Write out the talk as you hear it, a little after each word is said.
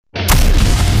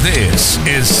This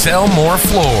is Sell More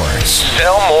Floors.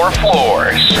 Sell More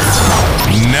Floors.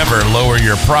 Never lower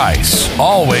your price.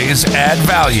 Always add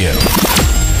value.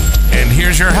 And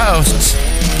here's your hosts,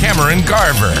 Cameron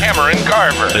Garver.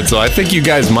 And so I think you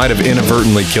guys might have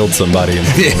inadvertently killed somebody.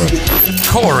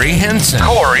 Corey Henson.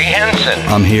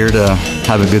 I'm here to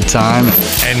have a good time.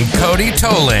 And Cody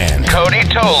Toland.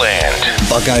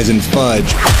 Buckeyes and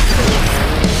fudge.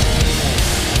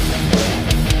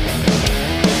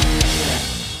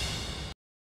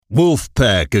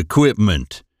 Wolfpack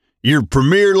Equipment, your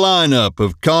premier lineup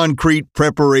of concrete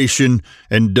preparation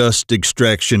and dust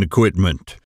extraction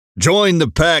equipment. Join the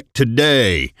pack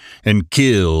today and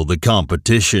kill the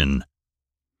competition.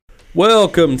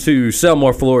 Welcome to Sell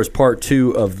More Floors, part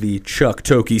 2 of the Chuck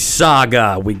Thokey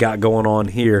saga we got going on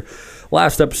here.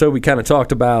 Last episode, we kind of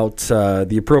talked about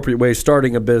the appropriate way of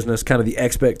starting a business, kind of the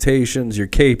expectations, your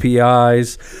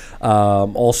KPIs.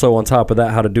 Also, on top of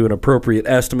that, how to do an appropriate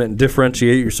estimate and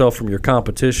differentiate yourself from your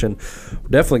competition. We're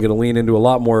definitely going to lean into a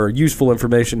lot more useful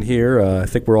information here. I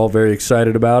think we're all very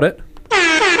excited about it. All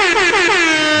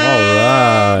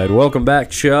right. Welcome back,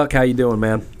 Chuck. How you doing,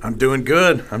 man? I'm doing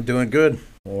good.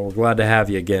 Well, we're glad to have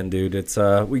you again, dude. It's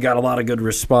we got a lot of good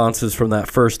responses from that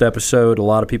first episode. A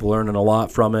lot of people learning a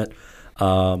lot from it.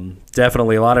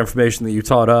 Definitely a lot of information that you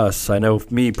taught us. I know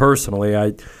me personally,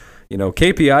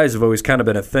 KPIs have always kind of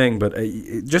been a thing, but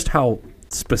just how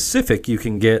specific you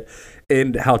can get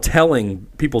and how telling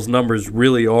people's numbers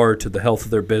really are to the health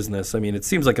of their business. I mean, it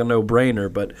seems like a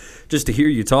no-brainer, but just to hear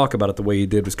you talk about it the way you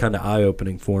did was kind of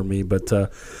eye-opening for me. But I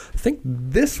think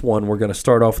this one we're going to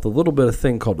start off with a little bit of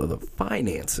thing called the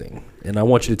financing, and I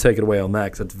want you to take it away on that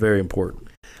because that's very important.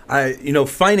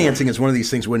 Financing is one of these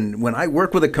things. When I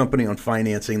work with a company on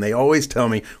financing, they always tell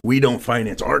me, we don't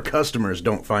finance. Our customers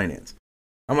don't finance.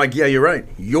 I'm like, yeah, you're right.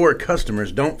 Your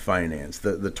customers don't finance.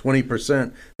 The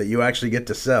 20% that you actually get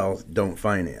to sell don't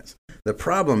finance. The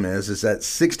problem is that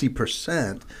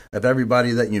 60% of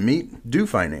everybody that you meet do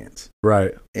finance.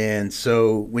 Right. And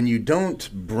so when you don't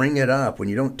bring it up, when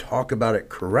you don't talk about it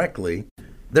correctly,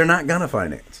 they're not going to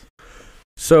finance.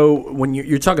 So when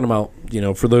you're talking about,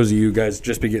 for those of you guys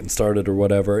just be getting started or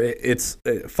whatever, it's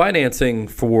financing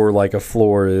for like a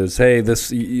floor is, hey, this,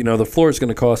 the floor is going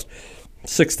to cost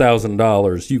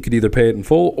 $6,000. You could either pay it in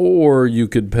full or you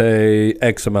could pay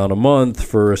X amount a month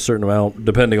for a certain amount,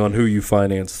 depending on who you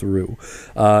finance through.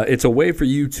 It's a way for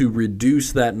you to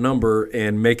reduce that number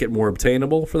and make it more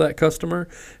obtainable for that customer.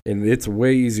 And it's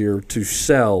way easier to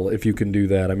sell if you can do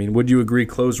that. I mean, would you agree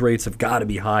close rates have got to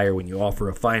be higher when you offer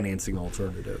a financing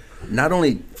alternative? Not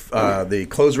only the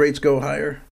close rates go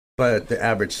higher, but the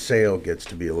average sale gets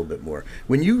to be a little bit more.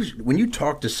 When you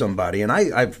talk to somebody, and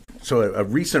a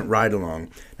recent ride along.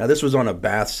 Now this was on a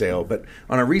bath sale, but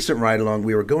on a recent ride along,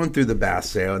 we were going through the bath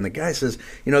sale, and the guy says,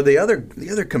 the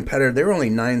other competitor, they're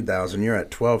only $9,000, you're at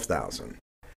 $12,000. And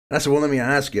I said, well, let me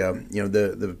ask you,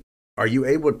 are you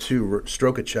able to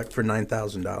stroke a check for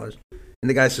 $9,000? And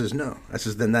the guy says, no. I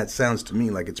says, then that sounds to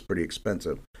me like it's pretty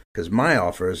expensive. Because my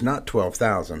offer is not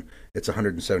 $12,000, it's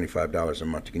 $175 a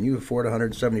month. Can you afford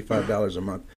 $175 a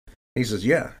month? He says,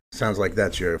 yeah, sounds like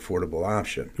that's your affordable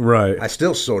option. Right. I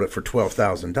still sold it for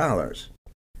 $12,000.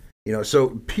 So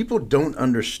people don't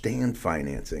understand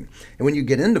financing. And when you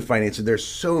get into financing, there's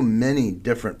so many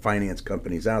different finance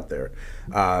companies out there.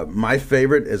 My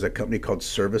favorite is a company called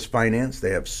Service Finance.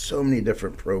 They have so many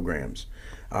different programs.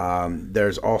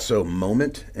 There's also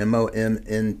Moment,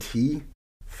 M-O-M-N-T.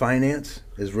 Finance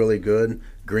is really good.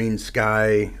 Green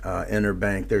Sky,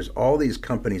 Interbank. There's all these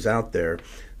companies out there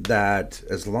that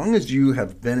as long as you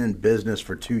have been in business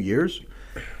for 2 years,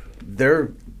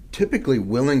 they're typically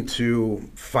willing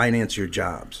to finance your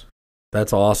jobs.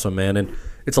 That's awesome, man. And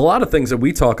it's a lot of things that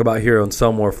we talk about here on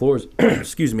Sell More Floors,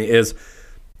 is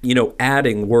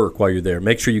adding work while you're there.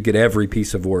 Make sure you get every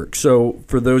piece of work. So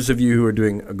for those of you who are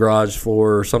doing a garage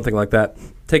floor or something like that,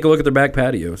 take a look at their back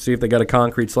patio. See if they got a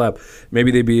concrete slab.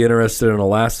 Maybe they'd be interested in an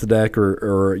Elastodeck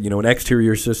or an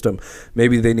exterior system.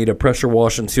 Maybe they need a pressure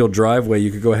wash and seal driveway.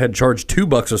 You could go ahead and charge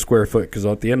 $2 a square foot because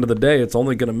at the end of the day, it's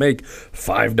only going to make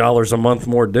 $5 a month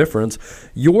more difference.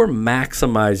 You're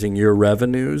maximizing your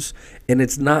revenues, and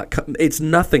it's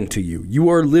nothing to you. You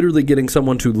are literally getting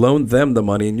someone to loan them the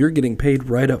money, and you're getting paid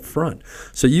right up front.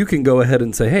 So you can go ahead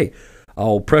and say, hey,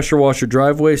 I'll pressure wash your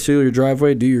driveway, seal your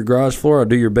driveway, do your garage floor, I'll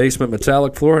do your basement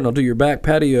metallic floor, and I'll do your back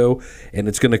patio, and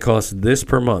it's going to cost this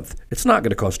per month. It's not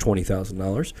going to cost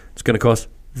 $20,000. It's going to cost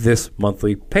this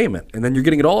monthly payment. And then you're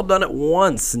getting it all done at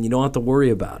once, and you don't have to worry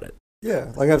about it.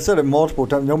 Yeah, like I've said it multiple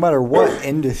times, no matter what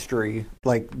industry,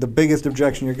 like the biggest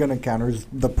objection you're going to encounter is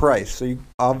the price. So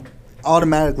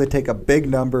automatically take a big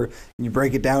number and you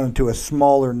break it down into a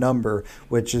smaller number,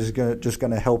 which is just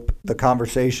going to help the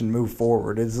conversation move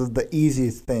forward. It's the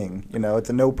easiest thing. It's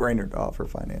a no-brainer to offer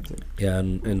financing. Yeah,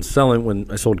 and selling, when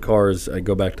I sold cars, I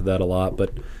go back to that a lot,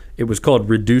 but it was called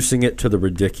reducing it to the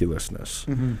ridiculousness.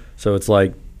 Mm-hmm. So it's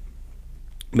like,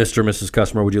 Mr. and Mrs.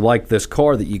 Customer, would you like this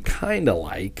car that you kind of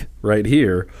like right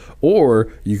here?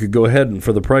 Or you could go ahead and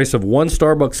for the price of one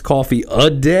Starbucks coffee a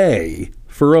day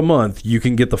for a month, you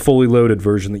can get the fully loaded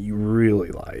version that you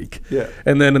really like. Yeah.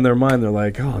 And then in their mind, they're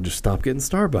like, oh, I'll just stop getting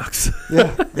Starbucks.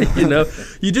 Yeah.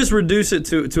 You just reduce it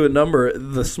to a number.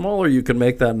 The smaller you can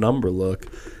make that number look,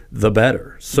 the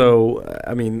better. So,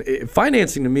 I mean,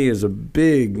 financing to me is a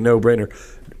big no-brainer.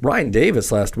 Ryan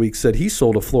Davis last week said he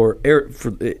sold a floor.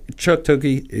 Chuck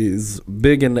Thokey is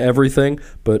big in everything,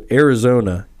 but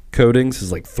Arizona coatings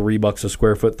is like $3 a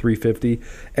square foot, $350.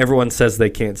 Everyone says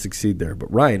they can't succeed there,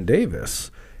 but Ryan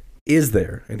Davis is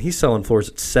there, and he's selling floors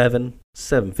at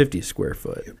 $750 a square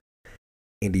foot,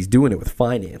 and he's doing it with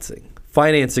financing.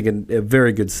 Financing and a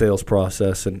very good sales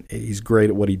process, and he's great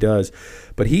at what he does.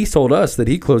 But he told us that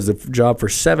he closed the job for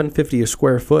 $750 a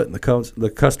square foot, and the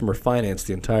customer financed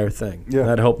the entire thing. Yeah.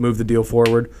 That helped move the deal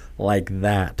forward like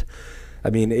that. I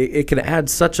mean, it can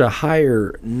add such a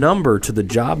higher number to the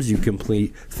jobs you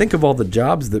complete. Think of all the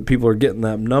jobs that people are getting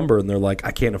that number, and they're like,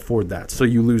 I can't afford that, so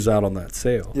you lose out on that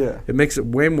sale. Yeah. It makes it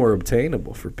way more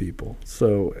obtainable for people.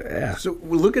 So, yeah. So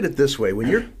we'll look at it this way. When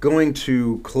you're going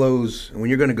to close, when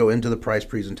you're going to go into the price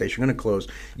presentation, you're going to close,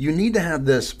 you need to have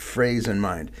this phrase in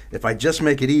mind. If I just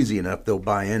make it easy enough, they'll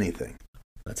buy anything.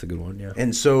 That's a good one, yeah.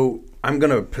 And so I'm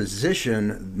going to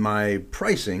position my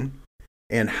pricing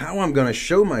and how I'm going to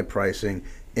show my pricing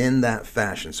in that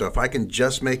fashion. So if I can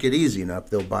just make it easy enough,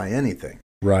 they'll buy anything.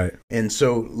 Right. And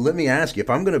so let me ask you, if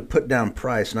I'm going to put down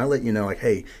price and I let you know, like,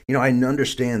 hey, I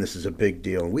understand this is a big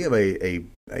deal. We have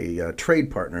a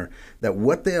trade partner that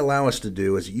what they allow us to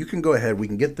do is you can go ahead, we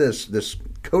can get this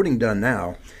coating done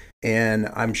now, and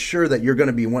I'm sure that you're going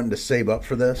to be wanting to save up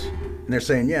for this. And they're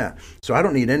saying, yeah, so I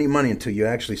don't need any money until you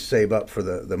actually save up for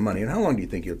the money. And how long do you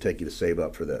think it'll take you to save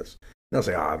up for this? They'll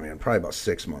say, man, probably about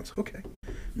 6 months. Okay,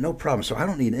 no problem. So I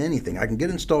don't need anything. I can get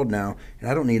installed now,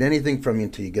 and I don't need anything from you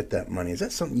until you get that money. Is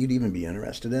that something you'd even be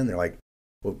interested in? They're like,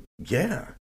 well,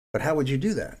 yeah, but how would you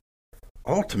do that?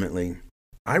 Ultimately,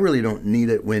 I really don't need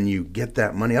it when you get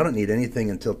that money. I don't need anything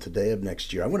until today of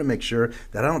next year. I want to make sure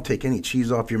that I don't take any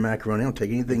cheese off your macaroni. I don't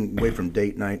take anything away from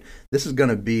date night. This is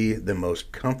going to be the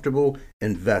most comfortable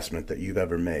investment that you've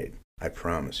ever made. I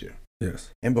promise you. Yes.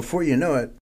 And before you know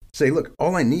it, say, look,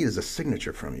 all I need is a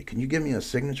signature from you. Can you give me a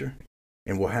signature?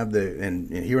 And we'll have and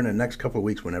here in the next couple of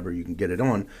weeks, whenever you can get it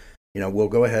on, we'll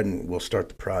go ahead and we'll start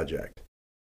the project.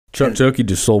 Chuck Thokey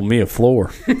just sold me a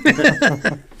floor.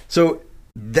 So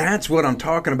that's what I'm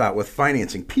talking about with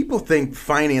financing. People think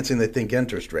financing, they think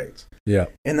interest rates. Yeah.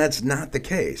 And that's not the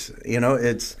case.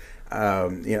 It's,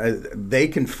 they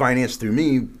can finance through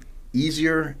me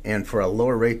easier and for a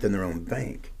lower rate than their own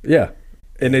bank. Yeah.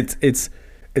 And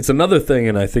it's another thing,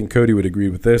 and I think Cody would agree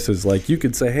with this, is like you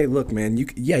could say, hey, look, man,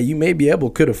 you may be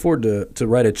could afford to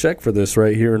write a check for this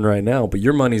right here and right now, but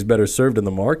your money's better served in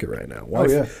the market right now.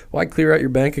 Why clear out your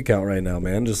bank account right now,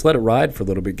 man? Just let it ride for a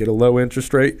little bit. Get a low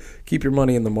interest rate. Keep your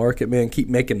money in the market, man. Keep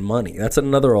making money. That's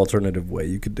another alternative way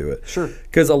you could do it. Sure.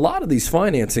 Because a lot of these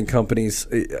financing companies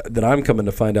that I'm coming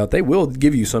to find out, they will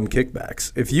give you some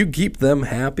kickbacks. If you keep them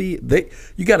happy,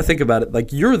 you got to think about it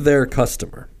like you're their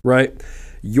customer, right?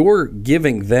 You're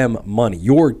giving them money.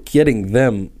 You're getting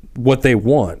them what they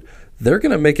want. They're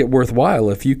going to make it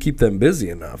worthwhile if you keep them busy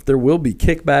enough. There will be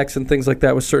kickbacks and things like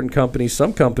that with certain companies.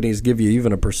 Some companies give you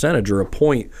even a percentage or a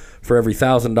point for every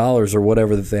 $1,000 or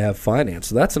whatever that they have financed.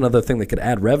 So that's another thing that could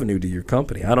add revenue to your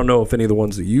company. I don't know if any of the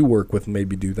ones that you work with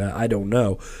maybe do that. I don't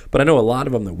know. But I know a lot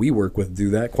of them that we work with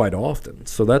do that quite often.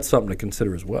 So that's something to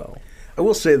consider as well. I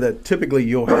will say that typically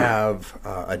you'll have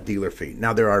a dealer fee.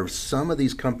 Now, there are some of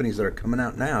these companies that are coming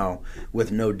out now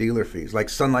with no dealer fees, like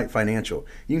Sunlight Financial.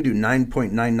 You can do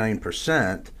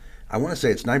 9.99%. I want to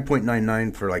say it's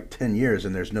 9.99 for like 10 years,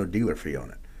 and there's no dealer fee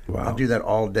on it. Wow. I'll do that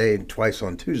all day and twice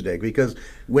on Tuesday, because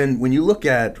when you look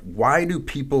at why do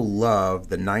people love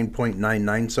the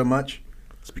 9.99 so much,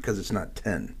 it's because it's not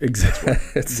 10. Exactly.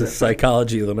 It's the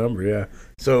psychology of the number, yeah.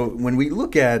 So when we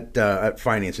look at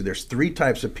financing, there's three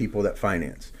types of people that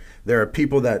finance. There are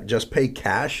people that just pay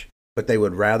cash, but they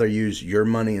would rather use your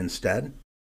money instead.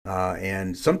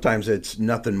 And sometimes it's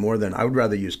nothing more than, I would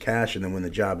rather use cash, and then when the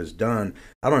job is done,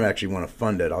 I don't actually want to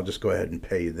fund it. I'll just go ahead and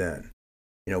pay you then.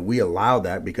 We allow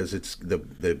that because it's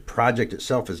the project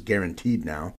itself is guaranteed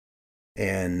now.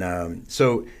 And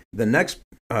so the next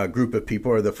group of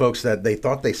people are the folks that they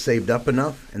thought they saved up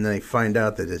enough, and then they find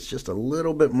out that it's just a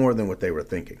little bit more than what they were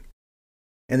thinking.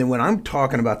 And then when I'm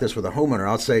talking about this with a homeowner,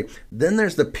 I'll say, then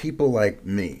there's the people like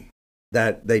me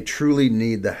that they truly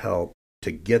need the help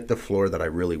to get the floor that I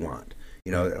really want.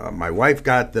 My wife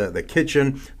got the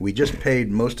kitchen. We just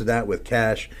paid most of that with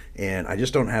cash, and I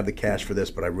just don't have the cash for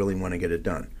this, but I really want to get it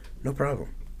done. No problem.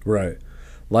 Right.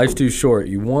 Life's too short.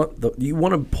 You want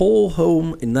to pull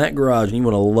home in that garage, and you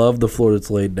want to love the floor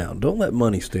that's laid down. Don't let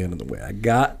money stand in the way. I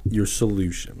got your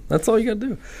solution. That's all you got to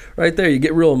do. Right there, you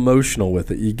get real emotional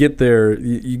with it. You get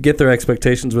their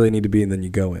expectations where they need to be, and then you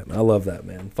go in. I love that,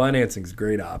 man. Financing's a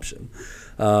great option.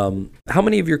 How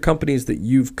many of your companies that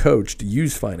you've coached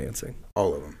use financing?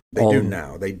 All of them. They do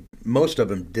now. Most of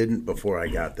them didn't before I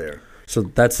got there. So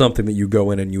that's something that you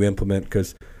go in and you implement,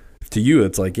 because to you,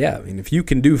 it's like, yeah, I mean, if you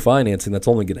can do financing, that's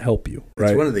only going to help you,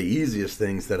 right? It's one of the easiest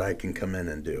things that I can come in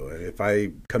and do. If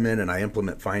I come in and I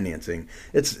implement financing,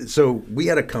 so we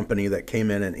had a company that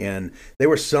came in and they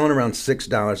were selling around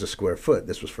 $6 a square foot.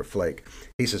 This was for flake.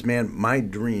 He says, man, my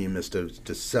dream is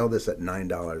to sell this at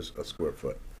 $9 a square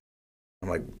foot. I'm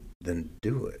like, then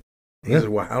do it. He says,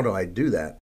 well, how do I do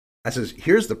that? I says,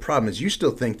 here's the problem is you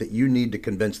still think that you need to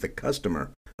convince the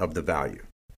customer of the value.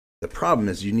 The problem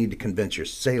is you need to convince your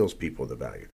salespeople of the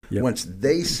value. Yep. Once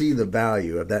they see the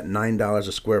value of that $9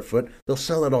 a square foot, they'll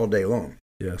sell it all day long.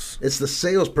 Yes. It's the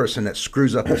salesperson that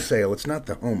screws up the sale. It's not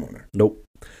the homeowner. Nope.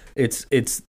 It's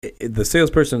the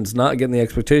salesperson's not getting the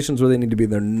expectations where they need to be.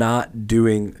 They're not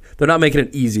making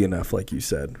it easy enough, like you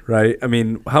said, right? I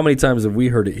mean, how many times have we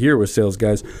heard it here with sales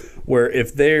guys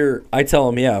where I tell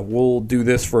them, yeah, we'll do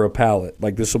this for a pallet.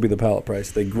 Like, this will be the pallet price.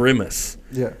 They grimace.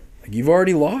 Yeah. Like, you've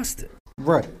already lost it.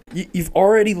 Right. You've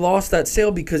already lost that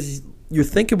sale because you're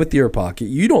thinking with your pocket.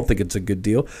 You don't think it's a good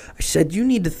deal. I said you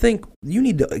need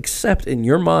to accept in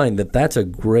your mind that that's a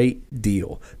great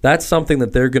deal. That's something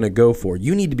that they're going to go for.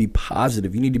 You need to be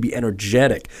positive. You need to be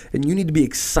energetic. And you need to be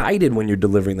excited when you're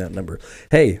delivering that number.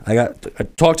 Hey, I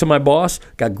talked to my boss.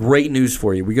 Got great news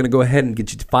for you. We're going to go ahead and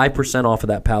get you 5% off of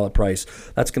that pallet price.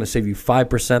 That's going to save you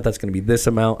 5%. That's going to be this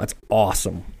amount. That's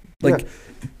awesome. Like,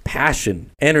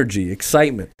 passion, energy,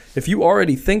 excitement. If you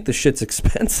already think the shit's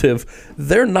expensive,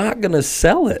 they're not going to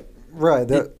sell it. Right.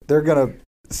 They're going to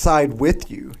side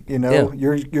with you. Yeah.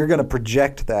 You're going to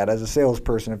project that as a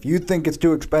salesperson. If you think it's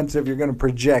too expensive, you're going to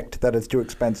project that it's too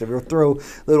expensive. You'll throw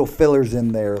little fillers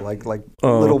in there, like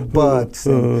little buts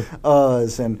and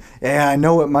uhs, and yeah, I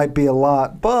know it might be a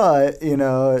lot, but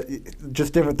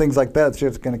just different things like that. It's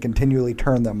just going to continually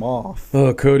turn them off.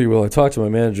 Oh, Cody, well, I talked to my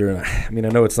manager, and I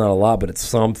know it's not a lot, but it's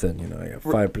something. I got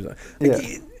 5%. Yeah.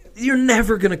 You're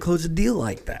never going to close a deal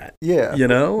like that. Yeah.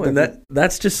 And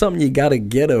that's just something you got to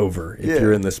get over if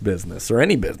you're in this business or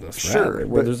any business, sure, right?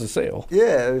 Where there's a sale.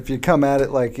 Yeah, if you come at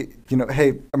it like,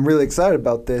 hey, I'm really excited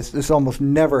about this. This almost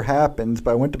never happens,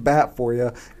 but I went to bat for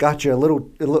you, got you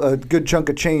a good chunk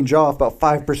of change off, about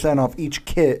 5% off each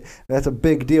kit. That's a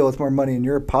big deal. It's more money in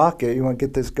your pocket. You want to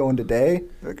get this going today?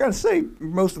 They're going to say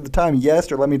most of the time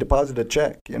yes, or let me deposit a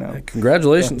check, Hey,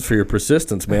 congratulations for your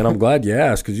persistence, man. I'm glad you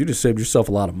asked because you just saved yourself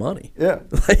a lot of money. Yeah.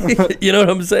 You know what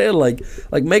I'm saying? Like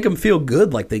make them feel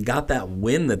good like they got that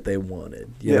win that they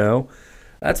wanted, you know?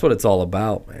 That's what it's all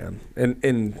about, man.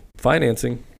 And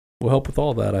financing will help with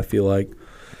all that, I feel like.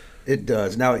 It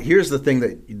does. Now, here's the thing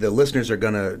that the listeners are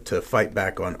going to fight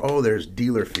back on. Oh, there's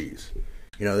dealer fees.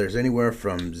 There's anywhere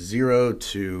from 0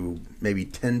 to maybe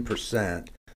 10%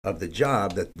 of the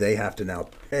job that they have to now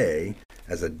pay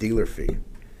as a dealer fee.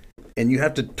 And you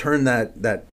have to turn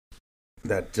that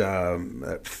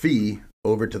fee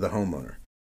over to the homeowner.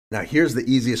 Now, here's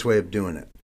the easiest way of doing it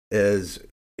is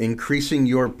increasing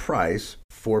your price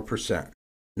 4%.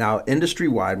 Now,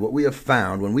 industry-wide, what we have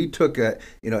found when we took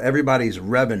everybody's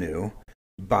revenue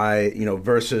by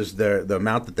versus the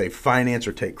amount that they finance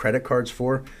or take credit cards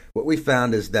for, what we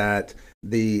found is that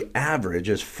the average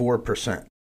is 4%.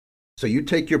 So you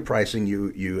take your pricing,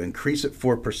 you increase it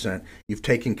 4%. You've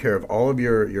taken care of all of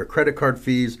your credit card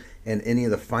fees and any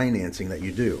of the financing that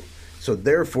you do. So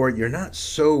therefore, you're not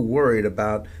so worried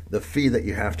about the fee that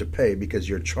you have to pay because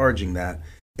you're charging that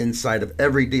inside of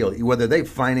every deal, whether they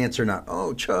finance or not.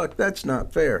 Oh, Chuck, that's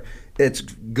not fair. It's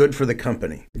good for the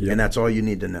company, and that's all you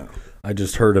need to know. I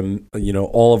just heard them,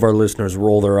 all of our listeners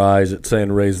roll their eyes at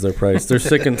saying raise their price. They're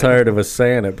sick and tired of us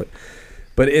saying it,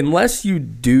 but unless you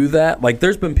do that, like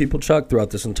there's been people, Chuck,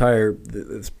 throughout this entire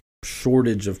this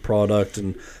shortage of product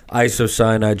and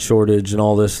isocyanide shortage and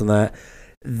all this and that.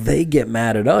 they get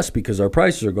mad at us because our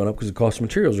prices are going up because the cost of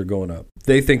materials are going up.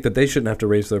 They think that they shouldn't have to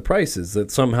raise their prices,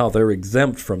 that somehow they're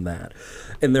exempt from that.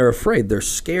 And they're afraid. They're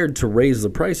scared to raise the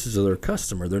prices of their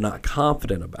customer. They're not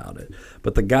confident about it.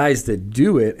 But the guys that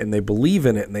do it and they believe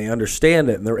in it and they understand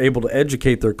it and they're able to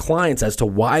educate their clients as to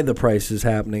why the price is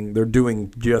happening, they're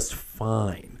doing just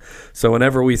fine. So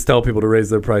whenever we tell people to raise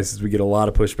their prices, we get a lot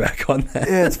of pushback on that.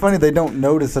 Yeah, it's funny. They don't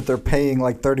notice that they're paying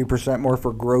like 30% more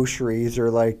for groceries or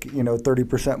like,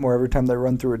 30% more every time they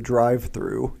run through a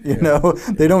drive-through. You know,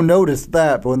 they don't notice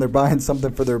that. But when they're buying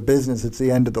something for their business, it's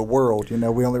the end of the world.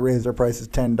 We only raise our prices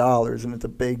 $10 and it's a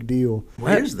big deal.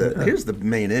 Well, here's the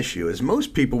main issue is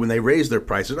most people, when they raise their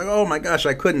prices, like, oh my gosh,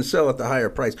 I couldn't sell at the higher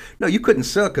price. No, you couldn't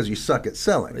sell because you suck at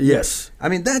selling. Yes. I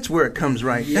mean, that's where it comes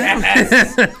right down.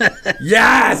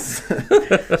 Yes.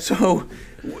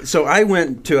 So I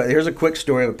went to, here's a quick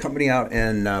story of a company out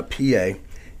in PA,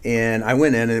 and I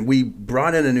went in and we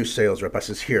brought in a new sales rep. I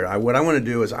says, what I want to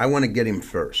do is I want to get him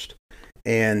first.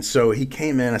 And so he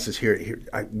came in, I says,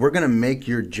 we're going to make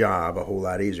your job a whole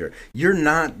lot easier. You're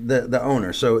not the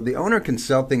owner. So the owner can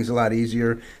sell things a lot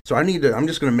easier. So I'm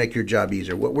just going to make your job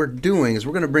easier. What we're doing is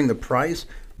we're going to bring the price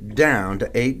down to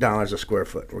 $8 a square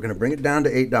foot. We're going to bring it down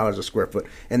to $8 a square foot.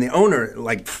 And the owner,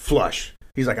 like, flush.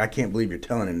 He's like, I can't believe you're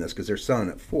telling him this because they're selling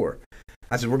it for.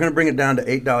 I said, we're going to bring it down to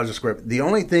 $8 a square foot. The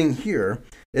only thing here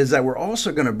is that we're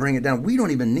also going to bring it down. We don't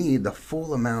even need the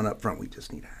full amount up front. We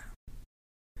just need half.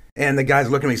 And the guy's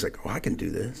looking at me. He's like, oh, I can do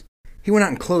this. He went out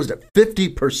and closed at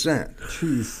 50%.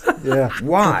 Jeez. Yeah.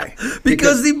 Why?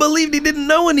 Because he believed he didn't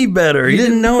know any better. He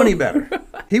didn't know any better.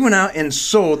 He went out and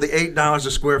sold the $8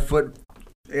 a square foot.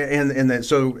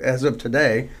 So as of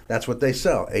today, that's what they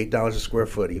sell, $8 a square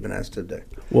foot, even as today.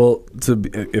 Well,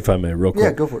 if I may, real quick.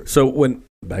 Yeah, go for it. So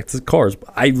back to the cars,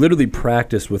 I literally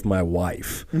practiced with my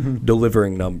wife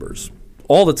delivering numbers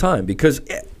all the time because,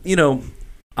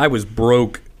 I was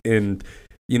broke and,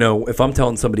 if I'm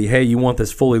telling somebody, hey, you want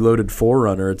this fully loaded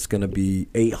 4Runner, it's going to be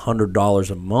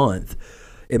 $800 a month.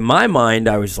 In my mind,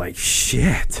 I was like,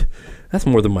 shit, that's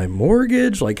more than my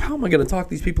mortgage. Like, how am I going to talk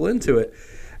these people into it?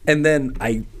 And then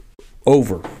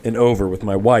over and over with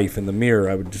my wife in the mirror,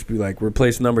 I would just be like,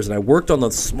 replace numbers. And I worked on the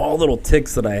small little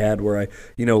ticks that I had where I,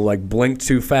 like blinked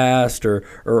too fast or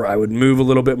I would move a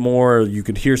little bit more. Or you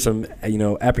could hear some,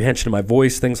 apprehension in my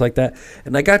voice, things like that.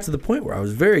 And I got to the point where I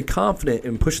was very confident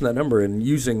in pushing that number and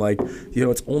using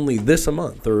it's only this a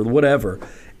month or whatever.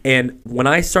 And when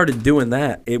I started doing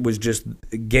that, it was just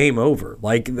game over.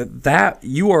 Like that,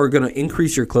 you are going to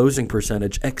increase your closing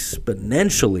percentage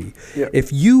exponentially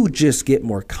if you just get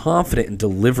more confident in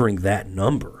delivering that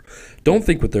number. Don't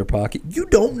think with their pocket. You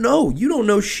don't know. You don't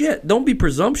know shit. Don't be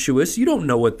presumptuous. You don't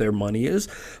know what their money is.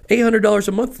 $800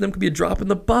 a month for them could be a drop in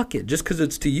the bucket. Just because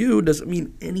it's to you doesn't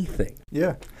mean anything.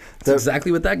 Yeah. That's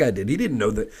exactly what that guy did. He didn't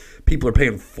know that people are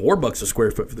paying $4 a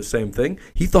square foot for the same thing.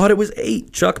 He thought it was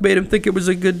 $8. Chuck made him think it was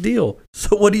a good deal.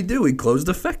 So what'd he do? He closed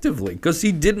effectively because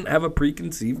he didn't have a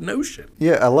preconceived notion.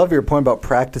 Yeah, I love your point about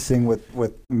practicing with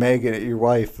Megan, your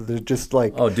wife. They're just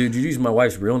like, oh, dude, you use my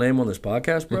wife's real name on this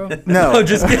podcast, bro? No,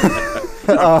 just kidding.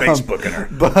 Facebooking her,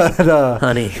 but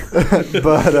honey.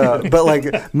 but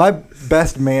like my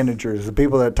best managers, the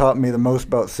people that taught me the most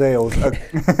about sales,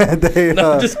 they.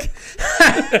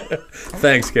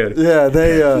 Thanks, kid. Yeah,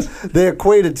 they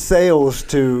equated sales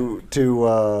to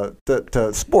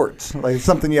sports, like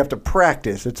something you have to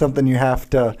practice. It's something you have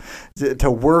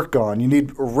to work on. You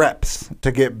need reps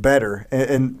to get better,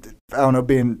 and I don't know,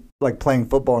 being like playing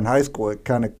football in high school, it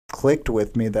kind of clicked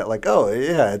with me that like, oh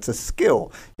yeah, it's a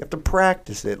skill. You have to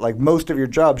practice it. Like most of your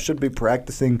job should be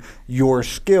practicing your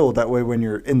skill. That way, when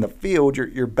you're in the field,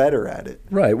 you're better at it.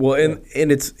 Right. Well,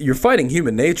 and it's you're fighting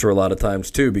human nature a lot of times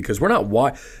too, because we're not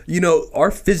our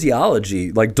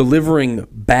physiology, like delivering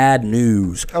bad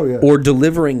news or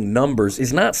delivering numbers,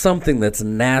 is not something that's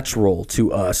natural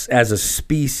to us as a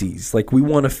species. Like we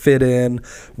want to fit in,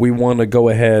 we want to go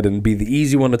ahead and be the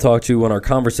easy one to talk to, want our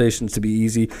conversations to be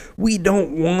easy. We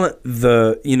don't want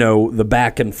the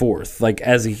back and forth, like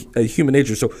as a human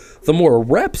nature. So the more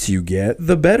reps you get,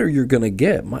 the better you're going to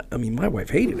get. My wife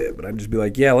hated it, but I'd just be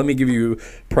like, yeah, let me give you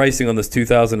pricing on this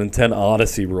 2010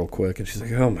 Odyssey real quick. And she's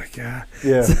like, oh my God.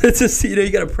 Yeah. So it's just, you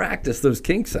got to practice those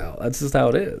kinks out. That's just how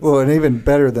it is. Well, and even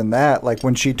better than that, like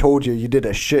when she told you did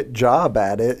a shit job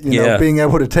at it, you know, being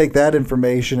able to take that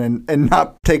information and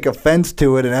not take offense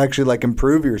to it and actually like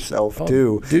improve yourself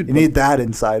too. Dude, you need that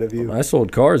inside of you. When I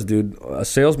sold cars, dude, a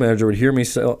sales manager would hear me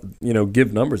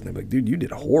give numbers and they'd be like, dude, you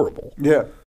did horrible. Yeah.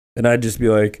 And I'd just be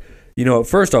like, at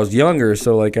first I was younger,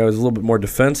 so like I was a little bit more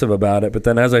defensive about it. But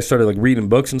then as I started like reading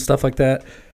books and stuff like that,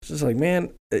 It's just like,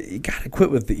 man, you got to quit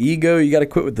with the ego. You got to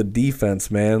quit with the defense,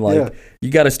 man. Like,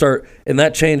 you got to start, and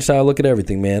that changed how I look at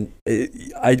everything, man.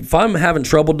 If I'm having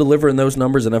trouble delivering those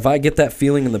numbers, and if I get that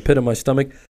feeling in the pit of my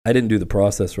stomach, I didn't do the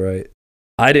process right.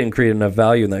 I didn't create enough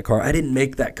value in that car. I didn't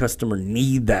make that customer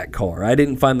need that car. I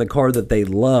didn't find the car that they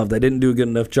loved. I didn't do a good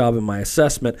enough job in my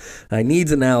assessment. My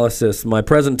needs analysis, my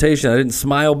presentation. I didn't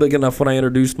smile big enough when I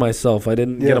introduced myself. I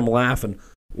didn't get them laughing,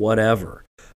 whatever.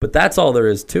 But that's all there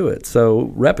is to it.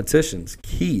 So repetition's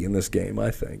key in this game,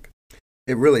 I think.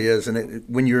 It really is. And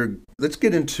let's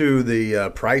get into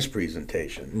the price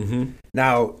presentation. Mm-hmm.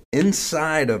 Now,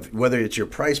 inside of whether it's your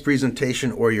price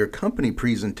presentation or your company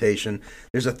presentation,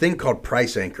 there's a thing called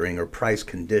price anchoring or price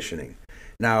conditioning.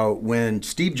 Now, when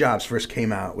Steve Jobs first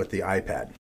came out with the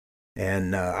iPad,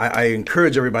 and I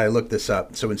encourage everybody to look this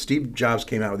up. So when Steve Jobs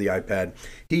came out with the iPad,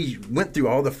 he went through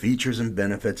all the features and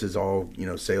benefits as all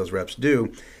sales reps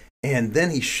do, and then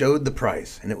he showed the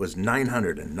price, and it was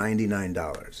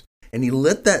 $999. And he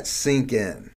let that sink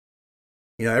in.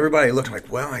 Everybody looked like,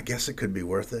 well, I guess it could be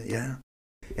worth it, yeah.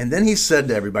 And then he said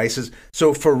to everybody, he says,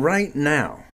 so for right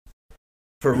now,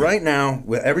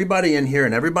 with everybody in here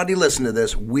and everybody listening to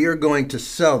this, we are going to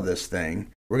sell this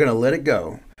thing. We're going to let it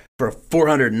go for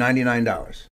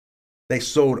 $499. They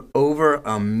sold over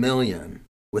 1 million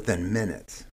within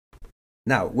minutes.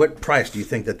 Now, what price do you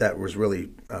think that was really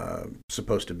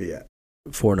supposed to be at?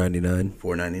 $499.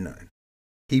 $499.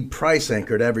 He price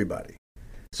anchored everybody.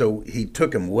 So he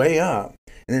took them way up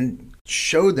and then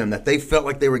showed them that they felt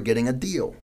like they were getting a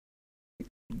deal.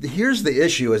 Here's the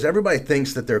issue is everybody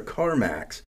thinks that they're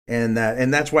CarMax and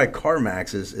that's why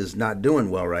CarMax is not doing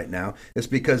well right now. It's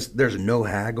because there's no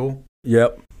haggle.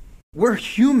 Yep. We're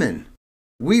human.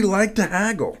 We like to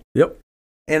haggle. Yep.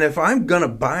 And if I'm going to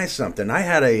buy something, I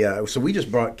had so we just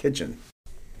brought kitchen.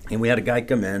 And we had a guy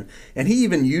come in, and he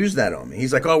even used that on me.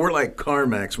 He's like, oh, we're like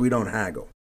CarMax. We don't haggle.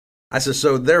 I said,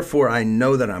 so therefore I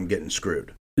know that I'm getting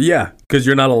screwed. Yeah, because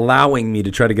you're not allowing me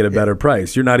to try to get a better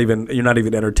price. You're not even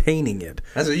entertaining it.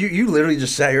 I said, you literally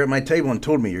just sat here at my table and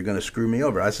told me you're going to screw me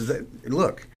over. I said,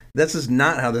 look, this is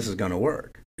not how this is going to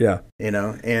work. Yeah.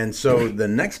 And so the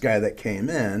next guy that came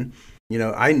in,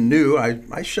 I knew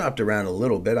I shopped around a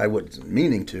little bit. I wasn't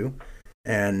meaning to.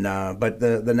 And but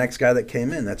the next guy that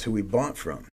came in, that's who we bought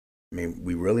from. I mean,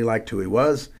 we really liked who he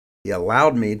was. He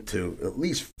allowed me to at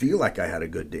least feel like I had a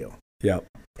good deal. Yeah.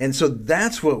 And so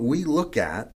that's what we look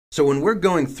at. So when we're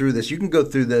going through this, you can go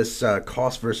through this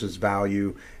cost versus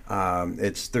value.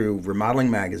 It's through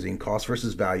Remodeling Magazine, cost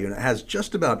versus value, and it has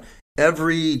just about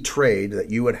every trade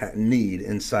that you would need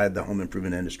inside the home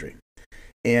improvement industry.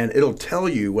 And it'll tell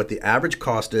you what the average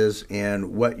cost is and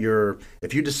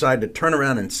if you decide to turn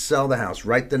around and sell the house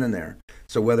right then and there.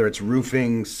 So whether it's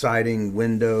roofing, siding,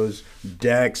 windows,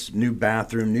 decks, new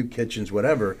bathroom, new kitchens,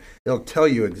 whatever, it'll tell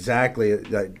you exactly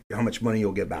how much money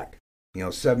you'll get back.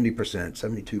 70%,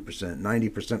 72%,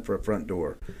 90% for a front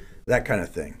door, that kind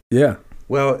of thing. Yeah.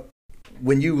 Well,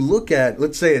 when you look at,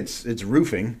 let's say it's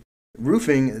roofing,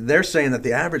 they're saying that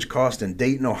the average cost in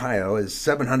Dayton, Ohio is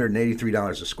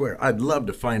 $783 a square. I'd love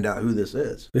to find out who this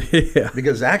is. Yeah.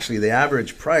 Because actually the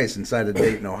average price inside of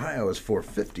Dayton, Ohio is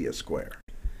 $450 a square.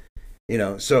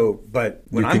 But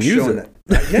when I'm showing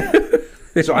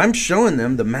it, so I'm showing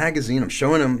them the magazine, I'm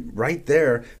showing them right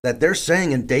there that they're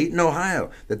saying in Dayton, Ohio,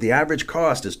 that the average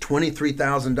cost is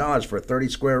 $23,000 for a 30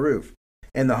 square roof.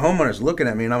 And the homeowner's looking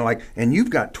at me and I'm like, and you've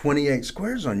got 28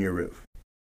 squares on your roof.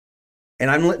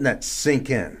 And I'm letting that sink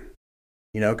in,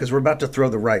 because we're about to throw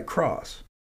the right cross.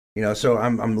 So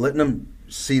I'm letting them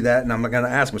see that, and I'm going to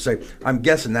ask them, say, I'm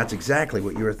guessing that's exactly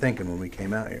what you were thinking when we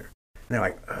came out here. And they're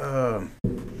like,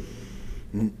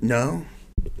 no.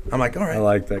 I'm like, all right. I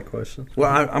like that question.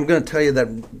 Well, I'm going to tell you that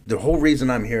the whole reason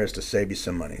I'm here is to save you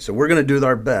some money. So we're going to do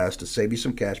our best to save you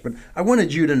some cash, but I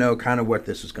wanted you to know kind of what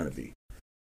this is going to be.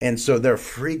 And so they're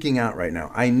freaking out right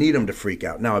now. I need them to freak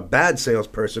out. Now, a bad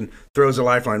salesperson throws a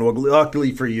lifeline. Well,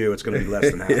 luckily for you, it's going to be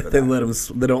less than half of that. They don't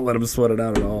let them sweat it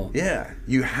out at all. Yeah.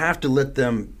 You have to let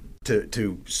them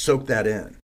to soak that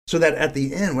in. So that at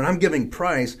the end, when I'm giving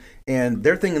price and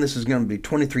they're thinking this is going to be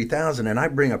 $23,000 and I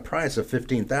bring a price of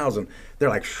 $15,000, they're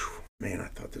like, man, I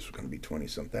thought this was going to be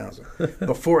 20-some thousand.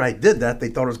 Before I did that, they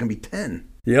thought it was going to be 10.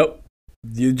 Yep.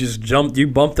 You just you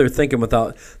bumped their thinking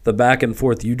without the back and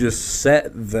forth. You just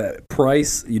set the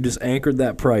price. You just anchored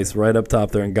that price right up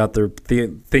top there and got their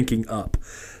thinking up.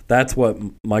 That's what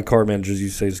my car managers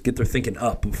used to say, is get their thinking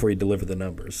up before you deliver the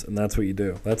numbers. And that's what you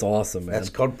do. That's awesome, man. That's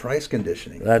called price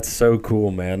conditioning. That's so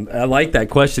cool, man. I like that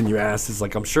question you asked. It's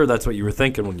like, I'm sure that's what you were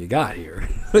thinking when you got here.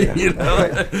 Yeah. You know?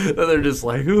 They're just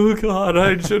like, oh, God,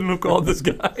 I shouldn't have called this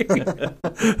guy.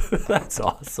 That's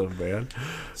awesome, man.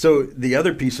 So the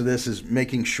other piece of this is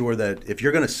making sure that if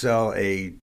you're going to sell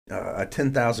a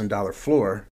 $10,000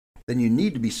 floor, then you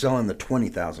need to be selling the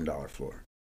 $20,000 floor.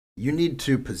 You need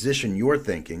to position your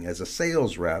thinking as a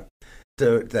sales rep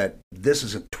that this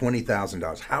is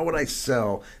 $20,000. How would I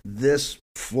sell this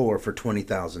floor for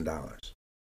 $20,000?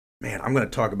 Man, I'm going to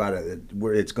talk about it.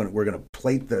 We're going to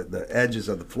plate the edges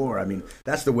of the floor. I mean,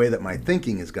 that's the way that my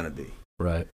thinking is going to be.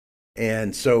 Right.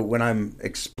 And so when I'm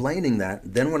explaining that,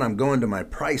 then when I'm going to my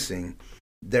pricing,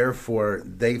 therefore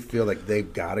they feel like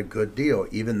they've got a good deal,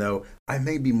 even though I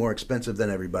may be more expensive than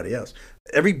everybody else.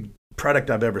 Every product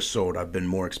I've ever sold, I've been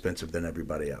more expensive than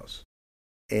everybody else.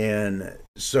 And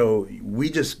so we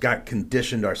just got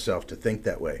conditioned ourselves to think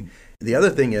that way. The other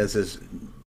thing is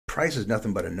price is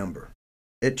nothing but a number.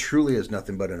 It truly is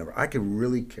nothing but a number. I could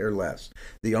really care less.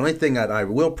 The only thing that I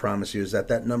will promise you is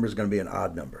that number is going to be an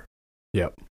odd number.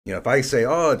 Yep. You know, if I say,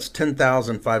 oh, it's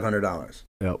 $10,500,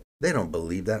 yep, they don't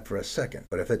believe that for a second.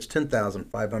 But if it's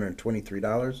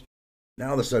 $10,523, now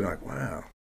all of a sudden, like, wow,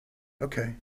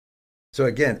 okay. So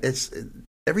again,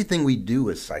 everything we do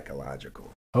is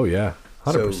psychological. Oh yeah,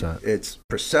 100%. So it's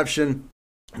perception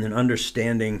and then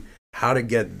understanding how to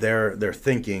get their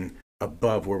thinking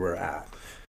above where we're at.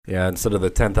 Yeah, instead of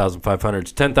the $10,500,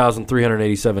 it's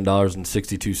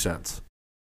 $10,387.62.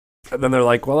 And then they're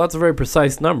like, well, that's a very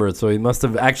precise number, so he must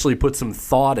have actually put some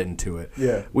thought into it.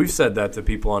 Yeah. We've said that to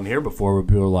people on here before where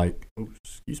people are like,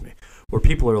 where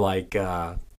people are like,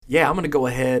 yeah, I'm going to go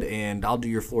ahead and I'll do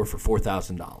your floor for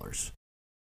 $4,000.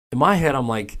 In my head, I'm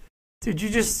like, dude, you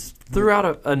just threw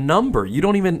out a number. You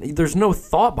don't even, there's no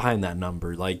thought behind that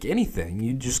number, like anything.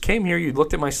 You just came here, you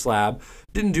looked at my slab,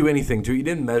 didn't do anything to it. You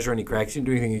didn't measure any cracks, you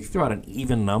didn't do anything. You threw out an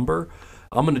even number.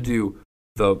 I'm going to do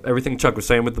everything Chuck was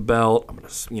saying with the belt. I'm going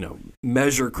to,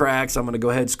 measure cracks. I'm going to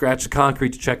go ahead and scratch the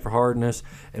concrete to check for hardness.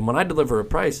 And when I deliver a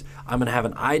price, I'm going to have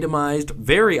an itemized,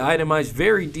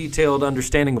 very detailed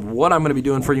understanding of what I'm going to be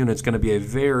doing for you. And it's going to be a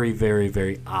very, very,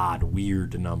 very odd,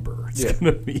 weird number. It's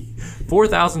going to be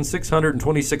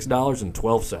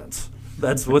 $4,626.12.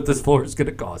 That's what this floor is going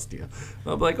to cost you.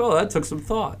 I'm like, oh, that took some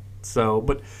thought. So,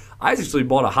 but I actually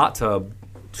bought a hot tub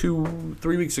 2-3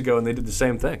 weeks ago, and they did the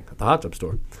same thing at the hot tub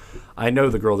store. I know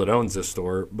the girl that owns this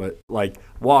store, but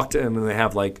walked in and they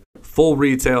have full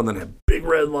retail and then a big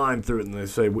red line through it, and they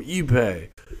say what you pay,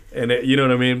 and you know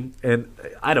what I mean. And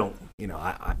I don't,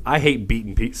 I hate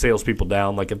beating salespeople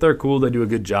down. Like if they're cool, they do a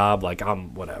good job.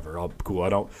 I'm whatever, I'm cool.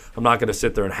 I'm not going to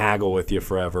sit there and haggle with you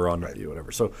forever on you,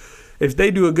 whatever. So if they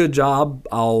do a good job,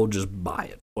 I'll just buy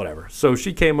it, whatever. So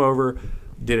she came over,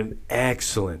 did an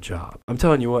excellent job. I'm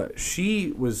telling you what,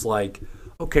 she was like,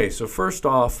 okay, so first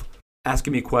off,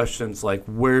 asking me questions like,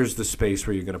 where's the space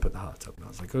where you're going to put the hot tub? And I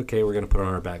was like, okay, we're going to put it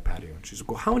on our back patio. And she's like,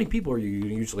 well, how many people are you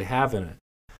usually have in it?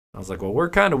 I was like, well, we're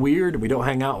kind of weird, and we don't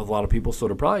hang out with a lot of people, so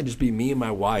it'll probably just be me and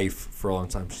my wife for a long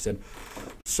time. She said,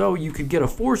 so you could get a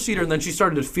 4-seater, and then she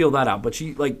started to feel that out. But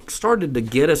she, started to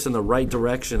get us in the right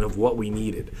direction of what we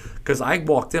needed. Because I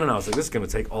walked in, and I was like, this is going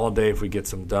to take all day if we get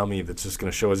some dummy that's just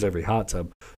going to show us every hot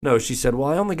tub. No, she said, well,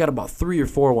 I only got about 3 or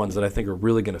 4 ones that I think are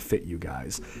really going to fit you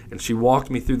guys. And she walked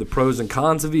me through the pros and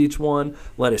cons of each one,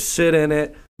 let us sit in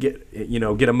it, get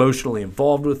emotionally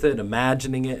involved with it,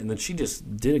 imagining it, and then she just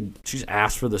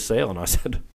asked for the sale, and I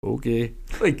said, okay.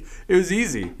 It was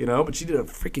easy, but she did a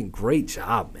freaking great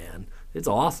job, man. It's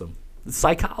awesome. It's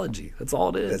psychology. That's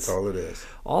all it is. That's all it is.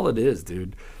 All it is,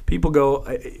 dude. People go,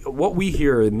 what we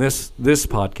hear in this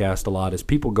podcast a lot is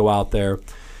people go out there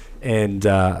and,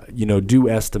 do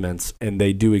estimates, and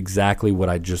they do exactly what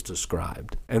I just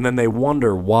described. And then they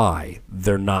wonder why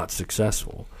they're not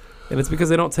successful. And it's because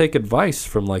they don't take advice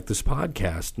from this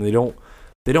podcast, and they don't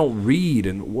read.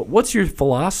 And what's your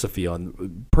philosophy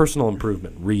on personal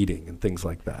improvement, reading, and things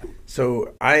like that?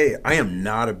 So I am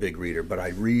not a big reader, but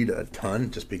I read a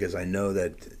ton just because I know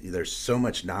that there's so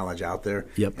much knowledge out there,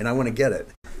 and I want to get it.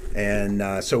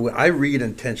 And so I read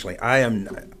intentionally.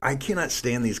 I cannot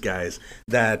stand these guys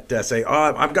that say,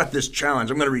 oh, I've got this challenge.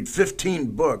 I'm going to read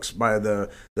 15 books by the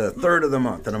third of the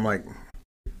month. And I'm like,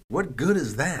 what good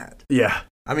is that? Yeah.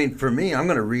 I mean, for me, I'm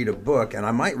going to read a book, and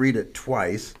I might read it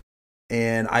twice.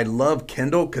 And I love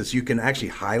Kindle because you can actually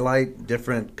highlight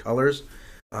different colors.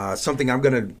 Something I'm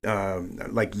going to,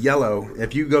 like yellow,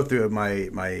 if you go through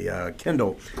my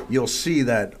Kindle, you'll see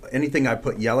that anything I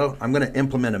put yellow, I'm going to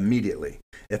implement immediately.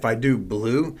 If I do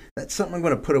blue, that's something I'm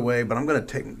going to put away, but I'm going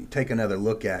to take another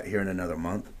look at here in another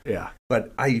month. Yeah.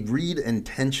 But I read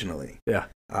intentionally. Yeah.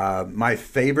 My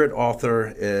favorite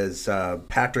author is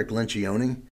Patrick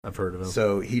Lencioni. I've heard of him.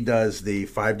 So he does the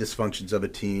 5 Dysfunctions of a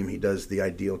Team. He does the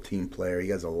Ideal Team Player. He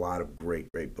has a lot of great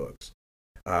books.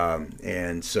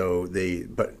 And so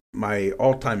but my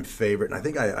all-time favorite, and I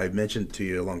think I mentioned to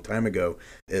you a long time ago,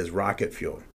 is Rocket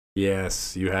Fuel.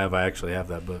 Yes, you have. I actually have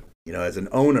that book. You know, as an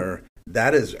owner,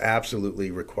 that is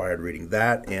absolutely required reading.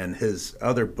 That and his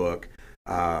other book,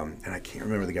 and I can't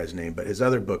remember the guy's name, but his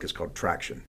other book is called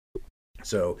Traction.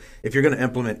 So if you're going to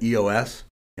implement EOS,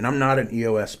 and I'm not an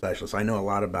EOS specialist, I know a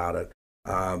lot about it.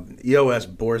 EOS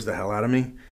bores the hell out of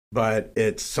me, but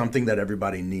it's something that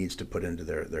everybody needs to put into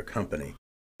their company.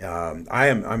 I'm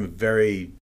a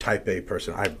very type A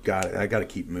person. I got to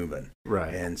keep moving.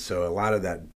 Right. And so a lot of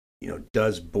that,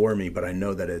 does bore me, but I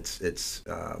know that it's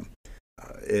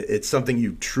something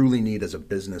you truly need as a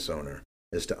business owner,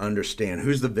 is to understand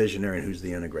who's the visionary and who's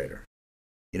the integrator.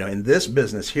 In this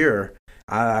business here,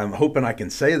 I'm hoping I can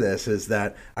say this, is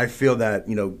that I feel that,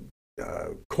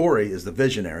 Corey is the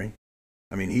visionary.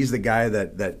 I mean, he's the guy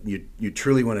that you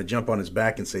truly want to jump on his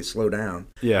back and say, slow down.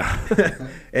 Yeah.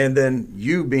 And then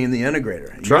you being the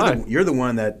integrator. You're the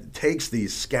one that takes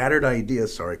these scattered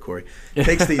ideas, sorry, Corey,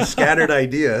 takes these scattered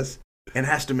ideas and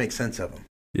has to make sense of them.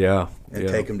 Yeah. And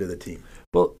take them to the team.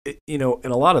 Well, and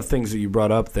a lot of things that you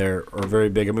brought up there are very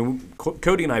big. I mean,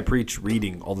 Cody and I preach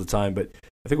reading all the time, but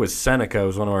I think it was Seneca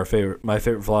was one of my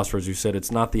favorite philosophers who said it's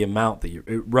not the amount that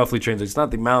it roughly translates, it's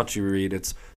not the amount you read,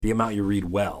 it's the amount you read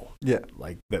well. Yeah.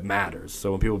 Like, that matters.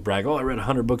 So when people brag, I read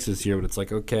 100 books this year, but it's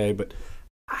like, okay, but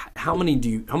how many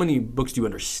books do you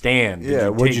understand?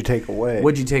 What'd you take away?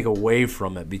 What'd you take away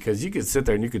from it? Because you could sit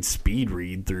there and you could speed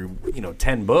read through,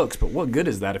 10 books, but what good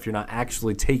is that if you're not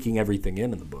actually taking everything in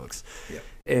the books? Yeah.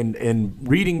 And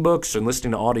reading books and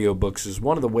listening to audiobooks is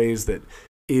one of the ways that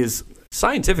is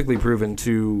scientifically proven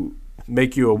to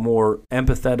make you a more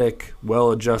empathetic,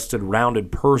 well-adjusted, rounded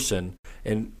person.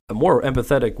 And a more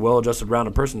empathetic, well-adjusted,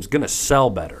 rounded person is going to sell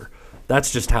better.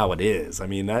 That's just how it is. I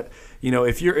mean, that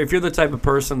if you're the type of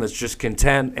person that's just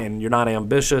content and you're not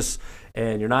ambitious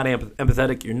and you're not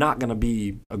empathetic, you're not going to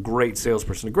be a great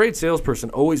salesperson. A great salesperson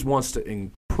always wants to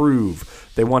improve.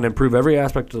 They want to improve every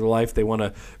aspect of their life. They want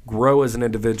to grow as an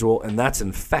individual, and that's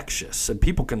infectious. And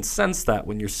people can sense that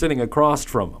when you're sitting across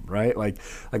from them, right? Like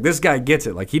this guy gets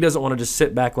it. Like, he doesn't want to just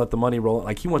sit back, let the money roll.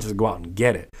 Like, he wants to go out and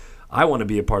get it. I want to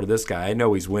be a part of this guy. I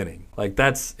know he's winning. Like,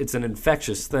 it's an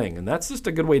infectious thing, and that's just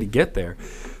a good way to get there.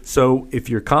 So if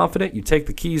you're confident, you take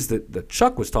the keys that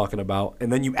Chuck was talking about,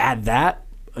 and then you add that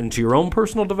into your own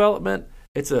personal development,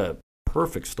 it's a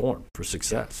perfect storm for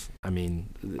success. I mean,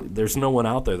 there's no one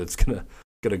out there that's gonna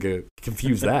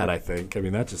confuse that, I think. I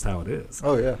mean, that's just how it is.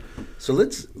 Oh, yeah. So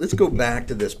let's go back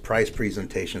to this price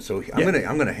presentation. So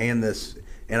I'm gonna hand this,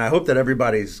 and I hope that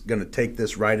everybody's going to take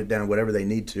this, write it down, whatever they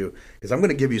need to, because I'm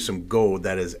going to give you some gold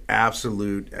that is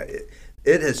absolute.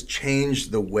 It has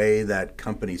changed the way that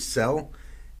companies sell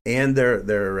and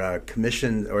their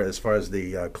commission, or as far as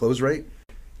the close rate,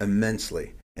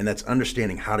 immensely. And that's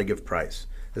understanding how to give price.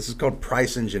 This is called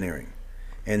price engineering.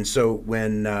 And so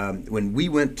when we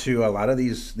went to a lot of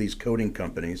these coding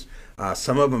companies,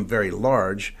 some of them very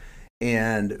large,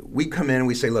 and we come in and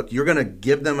we say, look, you're going to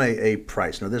give them a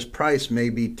price. Now, this price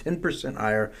may be 10%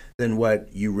 higher than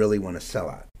what you really want to sell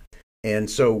at. And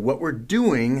so what we're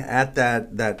doing at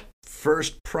that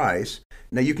first price,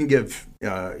 now you can give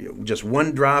just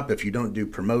one drop if you don't do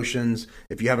promotions.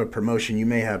 If you have a promotion, you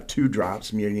may have 2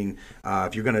 drops, meaning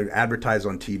if you're going to advertise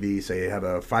on TV, say you have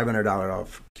a $500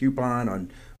 off coupon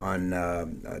on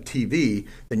TV,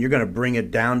 then you're going to bring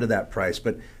it down to that price.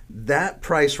 But that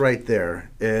price right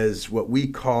there is what we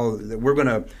call, we're going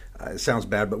to, it sounds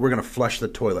bad, but we're going to flush the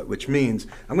toilet, which means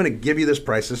I'm going to give you this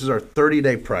price. This is our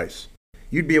 30-day price.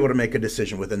 You'd be able to make a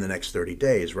decision within the next 30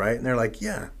 days, right? And they're like,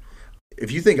 yeah.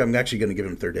 If you think I'm actually going to give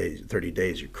them 30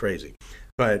 days, you're crazy.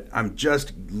 But I'm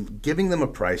just giving them a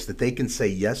price that they can say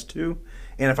yes to.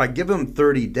 And if I give them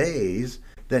 30 days,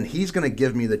 then he's going to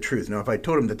give me the truth. Now, if I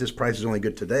told him that this price is only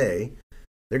good today,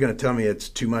 they're going to tell me it's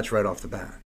too much right off the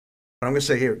bat. But I'm going to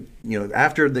say here,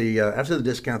 after the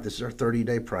discount, this is our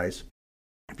 30-day price.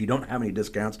 If you don't have any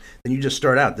discounts, then you just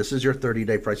start out. This is your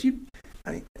 30-day price.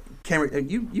 Cameron,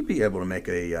 you'd be able to make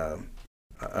a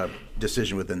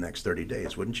decision within the next 30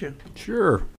 days, wouldn't you?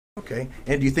 Sure. Okay.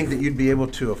 And do you think that you'd be able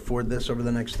to afford this over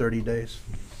the next 30 days?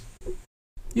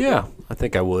 Yeah, I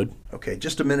think I would. Okay.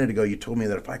 Just a minute ago, you told me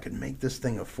that if I could make this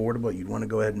thing affordable, you'd want to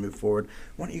go ahead and move forward.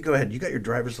 Why don't you go ahead? You got your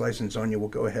driver's license on you. We'll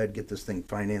go ahead, get this thing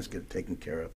financed, get it taken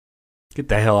care of. Get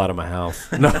the hell out of my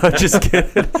house. No, just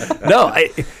kidding. No,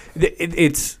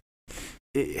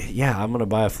 yeah, I'm going to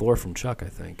buy a floor from Chuck, I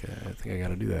think. I think I got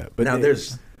to do that. But now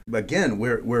again,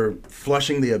 we're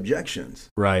flushing the objections.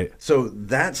 Right. So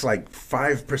that's like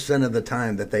 5% of the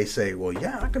time that they say, well,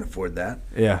 yeah, I can afford that.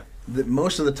 Yeah.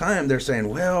 Most of the time they're saying,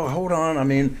 well, hold on. I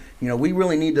mean, we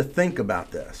really need to think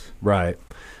about this. Right.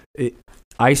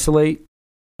 Isolate,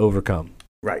 overcome.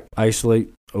 Right.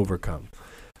 Isolate, overcome.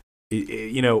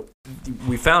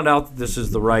 We found out that this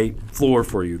is the right floor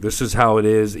for you. This is how it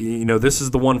is. This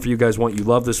is the one for you guys want. You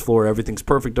love this floor. Everything's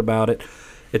perfect about it.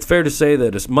 It's fair to say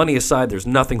that, as money aside, there's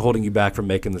nothing holding you back from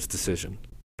making this decision.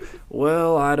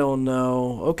 Well, I don't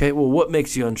know. Okay, well, what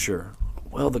makes you unsure?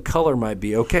 Well, the color might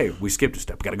be. Okay, we skipped a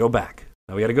step. We got to go back.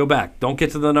 Now we got to go back. Don't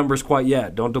get to the numbers quite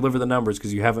yet. Don't deliver the numbers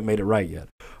because you haven't made it right yet.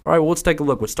 All right, well, let's take a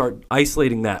look. Let's start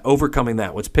isolating that, overcoming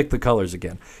that. Let's pick the colors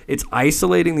again. It's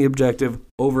isolating the objective,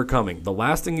 overcoming. The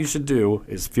last thing you should do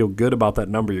is feel good about that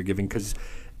number you're giving, because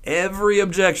every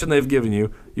objection they've given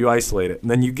you, you isolate it.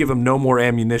 And then you give them no more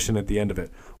ammunition at the end of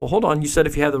it. Well, hold on. You said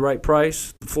if you had the right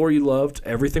price, the floor you loved,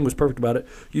 everything was perfect about it,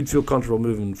 you'd feel comfortable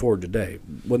moving forward today.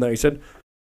 Wasn't that what you said?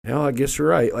 Yeah, I guess you're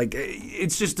right. Like,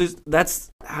 it's just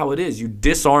that's how it is. You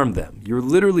disarm them. You're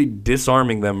literally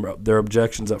disarming them, their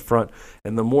objections up front.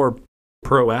 And the more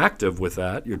proactive with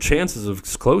that, your chances of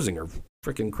closing are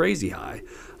freaking crazy high.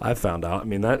 I've found out. I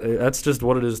mean, that's just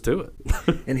what it is to it.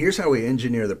 And here's how we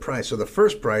engineer the price. So the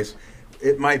first price,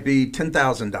 it might be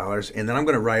 $10,000, and then I'm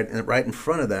going to write right in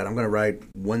front of that. I'm going to write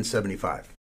 $175,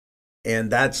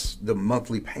 and that's the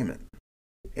monthly payment.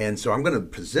 And so I'm going to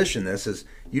position this as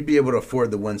you'd be able to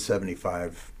afford the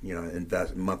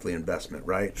 $175, monthly investment,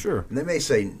 right? Sure. And they may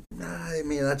say, nah, I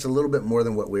mean, that's a little bit more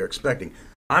than what we're expecting.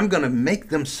 I'm going to make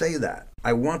them say that.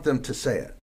 I want them to say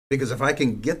it, because if I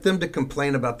can get them to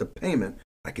complain about the payment,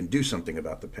 I can do something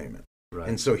about the payment. Right.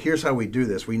 And so here's how we do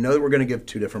this. We know that we're going to give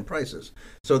two different prices.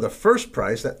 So the first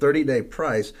price, that 30-day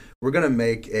price, we're going to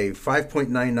make a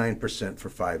 5.99% for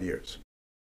 5 years.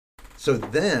 So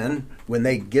then when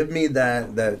they give me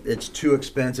that it's too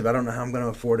expensive, I don't know how I'm going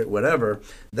to afford it, whatever,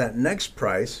 that next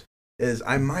price is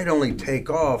I might only take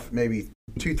off maybe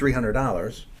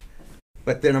 $200-$300,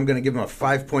 but then I'm going to give them a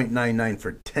 5.99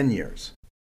 for 10 years.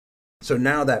 So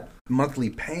now that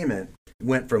monthly payment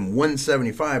went from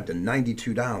 $175 to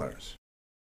 $92.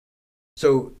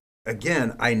 So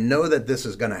again, I know that this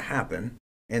is going to happen,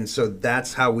 and so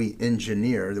that's how we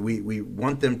engineer. We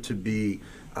want them to be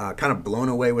kind of blown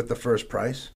away with the first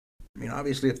price. I mean,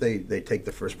 obviously, if they take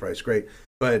the first price, great.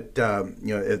 But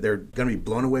if they're going to be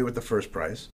blown away with the first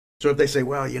price. So if they say,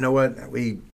 well, you know what,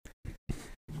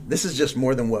 this is just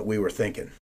more than what we were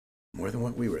thinking. More than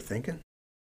what we were thinking?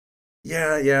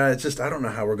 Yeah, it's just I don't know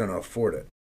how we're going to afford it.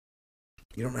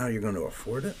 You don't know how you're going to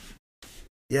afford it?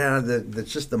 Yeah,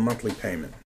 that's just the monthly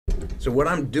payment. So what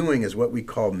I'm doing is what we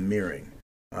call mirroring.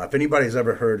 If anybody's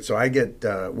ever heard, so I get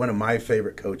one of my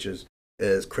favorite coaches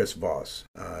is Chris Voss.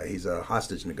 He's a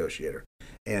hostage negotiator.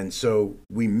 And so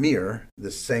we mirror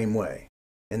the same way.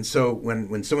 And so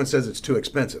when someone says it's too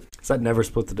expensive. Does that never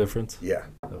split the difference? Yeah.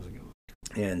 That was a good one.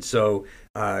 And so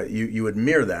you would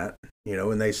mirror that,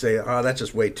 when they say, oh, that's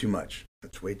just way too much.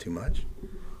 That's way too much?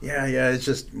 Yeah, it's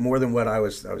just more than what I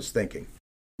was thinking.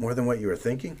 More than what you were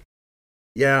thinking?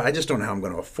 Yeah, I just don't know how I'm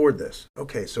going to afford this.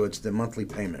 Okay, so it's the monthly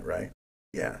payment, right?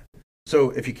 Yeah.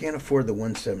 So if you can't afford the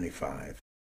 $175,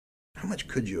 how much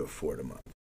could you afford a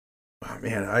month? Oh,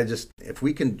 man, if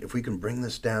we can bring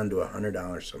this down to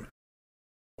 $100 somehow,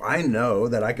 I know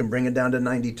that I can bring it down to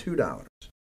 $92.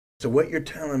 So what you're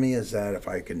telling me is that if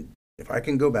I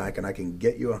can go back and I can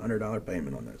get you a $100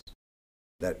 payment on this,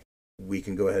 that we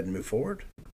can go ahead and move forward?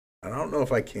 I don't know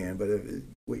if I can, but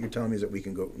what you're telling me is that we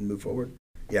can go and move forward?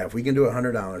 Yeah, if we can do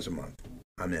 $100 a month,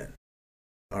 I'm in.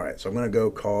 All right, so I'm going to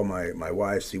go call my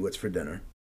wife, see what's for dinner.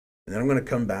 And then I'm going to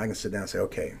come back and sit down and say,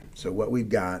 okay, so what we've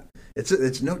got,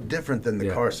 it's no different than the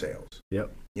car sales.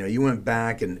 Yep. You went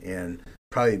back and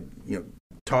probably,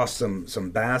 tossed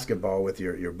some basketball with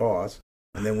your boss,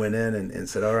 and then went in and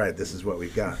said, all right, this is what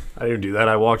we've got. I didn't do that.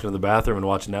 I walked into the bathroom and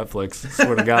watched Netflix. I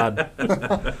swear to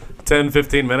God. 10,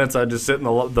 15 minutes, I'd just sit in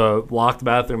the locked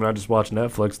bathroom and I'd just watch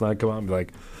Netflix, and I'd come out and be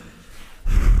like,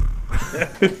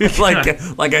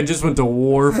 like I just went to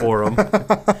war for them.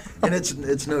 And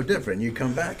it's no different. You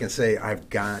come back and say, I've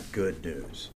got good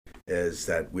news, is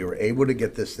that we were able to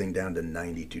get this thing down to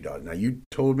 $92. Now, you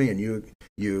told me and you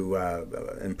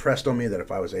impressed on me that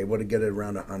if I was able to get it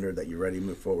around 100, that you're ready to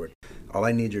move forward. All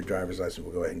I need your driver's license.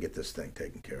 We'll go ahead and get this thing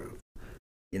taken care of.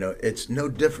 It's no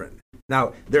different.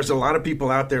 Now, there's a lot of people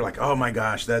out there like, oh my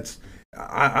gosh,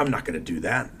 I'm not going to do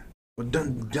that. Well,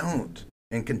 don't.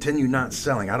 and continue not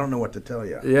selling. I don't know what to tell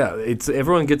you. Yeah, it's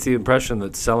everyone gets the impression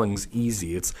that selling's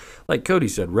easy. It's like Cody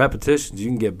said, repetitions, you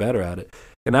can get better at it.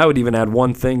 And I would even add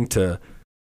one thing to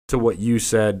what you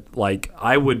said. Like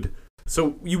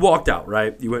so you walked out,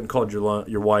 right? You went and called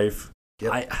your wife.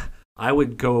 Yep. I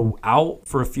would go out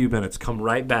for a few minutes, come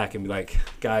right back and be like,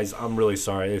 guys, I'm really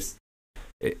sorry.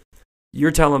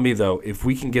 You're telling me, though, if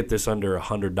we can get this under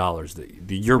 $100,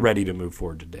 that you're ready to move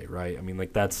forward today, right? I mean,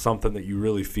 like, that's something that you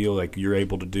really feel like you're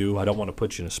able to do. I don't want to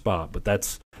put you in a spot, but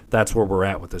that's where we're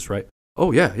at with this, right?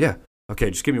 Oh, yeah.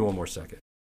 Okay, just give me one more second.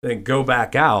 Then go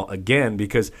back out again,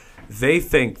 because they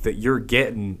think that you're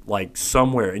getting, like,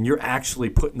 somewhere, and you're actually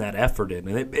putting that effort in.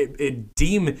 And it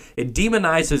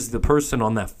demonizes the person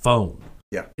on that phone.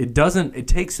 Yeah. It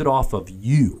takes it off of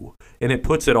you, and it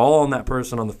puts it all on that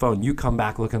person on the phone. You come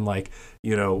back looking like,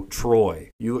 Troy.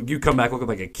 You come back looking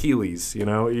like Achilles, You're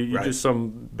right. just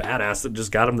some badass that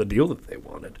just got them the deal that they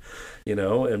wanted,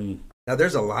 and now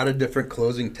there's a lot of different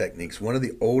closing techniques. One of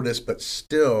the oldest, but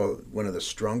still one of the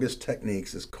strongest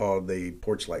techniques is called the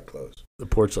porch light close. The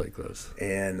porch light close.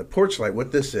 And the porch light,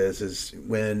 what this is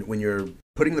when you're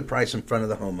putting the price in front of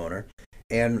the homeowner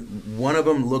and one of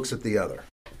them looks at the other.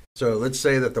 So let's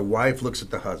say that the wife looks at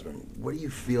the husband. What do you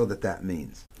feel that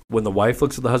means? When the wife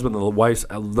looks at the husband, the wife's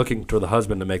looking to the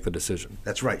husband to make the decision.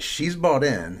 That's right. She's bought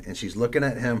in, and she's looking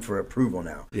at him for approval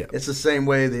now. Yeah. It's the same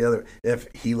way if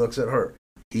he looks at her.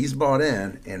 He's bought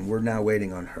in, and we're now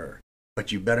waiting on her.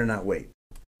 But you better not wait.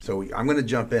 So I'm going to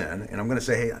jump in, and I'm going to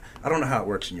say, hey, I don't know how it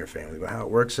works in your family, but how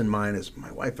it works in mine is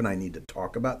my wife and I need to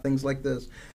talk about things like this.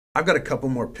 I've got a couple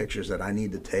more pictures that I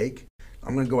need to take.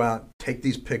 I'm going to go out, take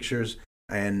these pictures,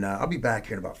 and I'll be back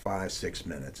here in about 5-6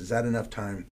 minutes. Is that enough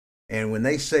time? And when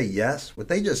they say yes, what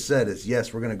they just said is,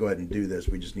 yes, we're going to go ahead and do this.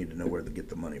 We just need to know where to get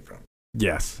the money from.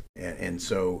 Yes. And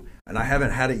I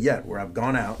haven't had it yet where I've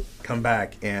gone out, come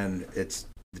back, and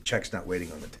the check's not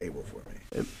waiting on the table for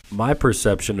me. My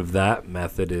perception of that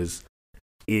method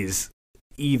is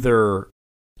either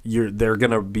they're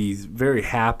going to be very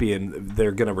happy and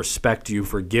they're going to respect you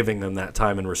for giving them that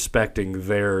time and respecting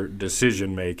their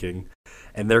decision making,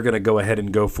 and they're going to go ahead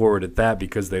and go forward at that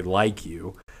because they like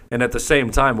you. And at the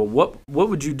same time, well, what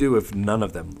would you do if none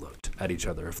of them looked at each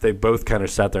other? If they both kind of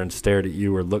sat there and stared at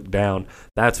you or looked down,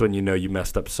 that's when you know you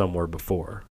messed up somewhere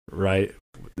before, right?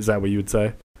 Is that what you would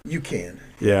say? You can.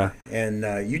 Yeah. And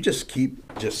you just keep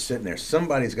sitting there.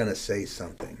 Somebody's going to say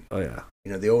something. Oh, yeah.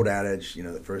 The old adage,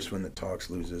 the first one that talks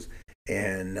loses.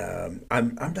 And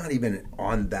I'm not even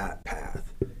on that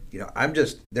path.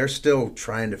 They're still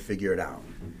trying to figure it out.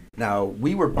 Now,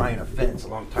 we were buying a fence a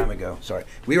long time ago.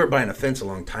 We were buying a fence a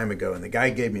long time ago, and the guy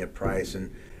gave me a price,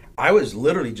 and I was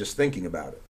literally just thinking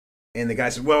about it. And the guy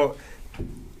said, well,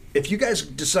 if you guys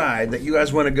decide that you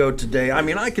guys want to go today, I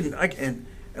mean, I can, and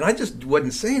I just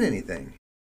wasn't saying anything.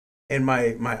 And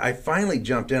I finally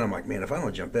jumped in. I'm like, man, if I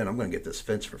don't jump in, I'm going to get this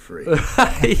fence for free.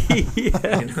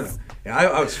 Yes.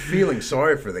 I was feeling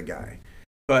sorry for the guy.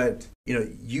 But,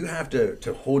 you have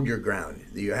to hold your ground.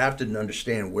 You have to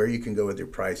understand where you can go with your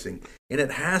pricing. And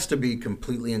it has to be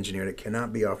completely engineered. It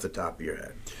cannot be off the top of your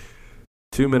head.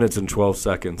 2 minutes and 12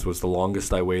 seconds was the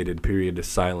longest I waited, period of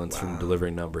silence from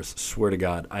delivering numbers. Swear to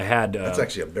God. I had... That's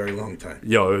actually a very long time.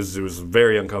 It was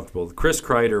very uncomfortable. Chris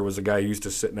Kreider was a guy who used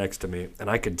to sit next to me, and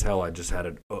I could tell I just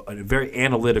had a very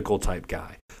analytical type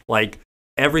guy. Like,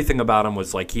 everything about him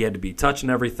was like he had to be touching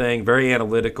everything, very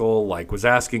analytical, like was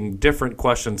asking different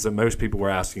questions than most people were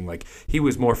asking. Like, he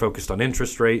was more focused on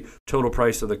interest rate, total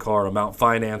price of the car, amount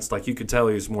financed. Like, you could tell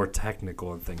he was more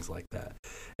technical and things like that.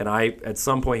 And at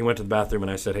some point, he went to the bathroom,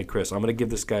 and I said, hey, Chris, I'm going to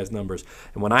give this guy his numbers.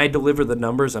 And when I deliver the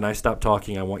numbers and I stop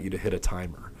talking, I want you to hit a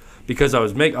timer. Because I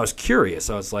was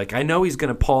curious. I was like, I know he's going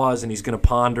to pause and he's going to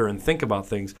ponder and think about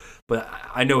things, but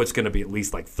I know it's going to be at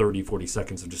least like 30, 40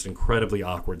 seconds of just incredibly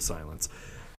awkward silence.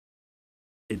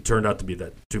 It turned out to be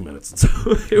that 2 minutes.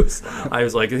 So I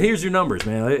was like, here's your numbers,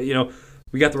 man.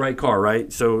 We got the right car,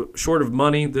 right? So short of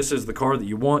money, this is the car that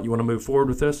you want. You want to move forward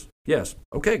with this? Yes.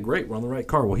 Okay, great. We're on the right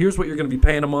car. Well, here's what you're going to be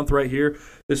paying a month right here.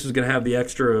 This is going to have the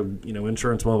extra,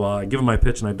 insurance, blah, blah. I give him my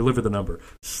pitch and I deliver the number.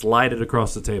 Slide it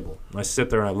across the table. And I sit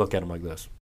there and I look at him like this.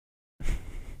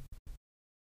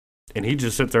 And he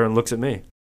just sits there and looks at me.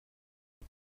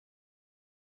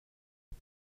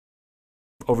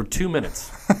 Over 2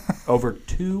 minutes. Over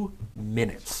 2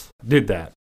 minutes. Did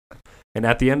that. And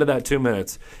at the end of that 2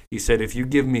 minutes, he said, if you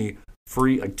give me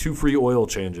two free oil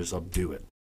changes, I'll do it.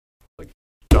 Like,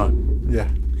 done. Yeah.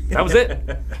 That was it.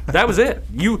 That was it.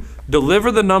 You deliver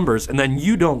the numbers, and then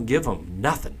you don't give them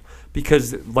nothing.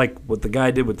 Because like what the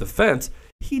guy did with the fence,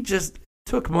 he just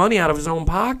took money out of his own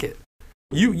pocket.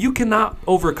 You cannot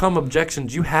overcome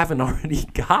objections you haven't already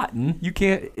gotten. You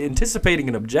can't. Anticipating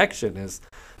an objection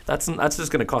that's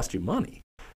just going to cost you money.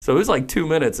 So it was like 2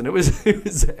 minutes, and it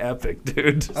was epic,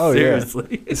 dude. Oh,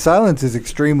 seriously. Yeah. Silence is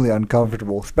extremely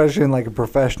uncomfortable, especially in like a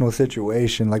professional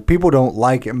situation. Like, people don't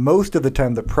like it. Most of the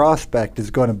time, the prospect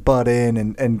is going to butt in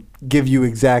and give you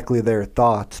exactly their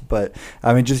thoughts. But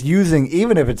I mean, just using,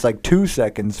 even if it's like 2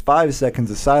 seconds, 5 seconds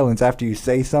of silence after you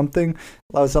say something,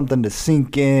 allow something to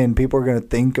sink in. People are going to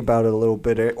think about it a little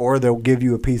bit, or they'll give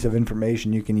you a piece of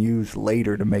information you can use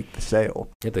later to make the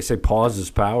sale. Yeah, they say pause is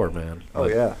power, man. Oh,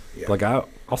 yeah. Like,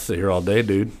 I'll sit here all day,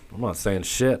 dude. I'm not saying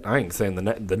shit. I ain't saying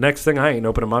the next thing. I ain't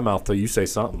opening my mouth till you say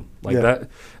something. Like that.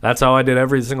 That's how I did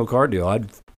every single car deal.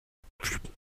 I'd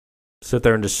sit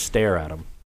there and just stare at them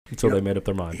until they made up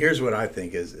their mind. Here's what I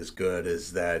think is good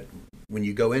is that when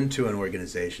you go into an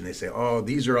organization, they say, oh,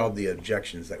 these are all the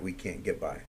objections that we can't get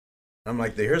by. I'm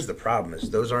like, here's the problem is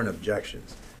those aren't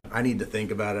objections. I need to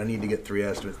think about it. I need to get 3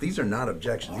 estimates. These are not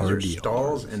objections. These are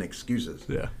stalls and excuses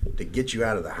to get you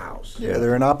out of the house. Yeah,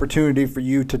 they're an opportunity for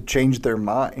you to change their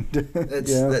mind.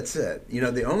 That's it. You know,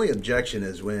 the only objection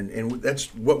is and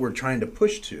that's what we're trying to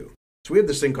push to. So we have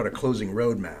this thing called a closing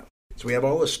roadmap. So we have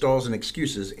all the stalls and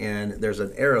excuses, and there's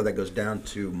an arrow that goes down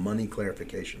to money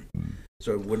clarification.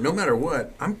 So no matter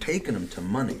what, I'm taking them to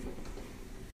money.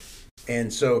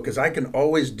 And so, because I can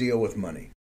always deal with money.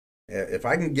 If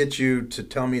I can get you to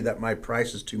tell me that my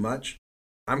price is too much,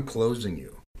 I'm closing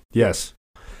you. Yes.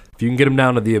 If you can get them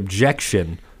down to the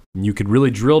objection, you could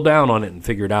really drill down on it and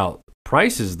figure it out.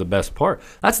 Price is the best part.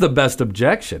 That's the best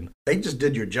objection. They just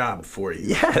did your job for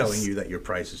you, telling you that your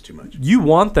price is too much. You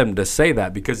want them to say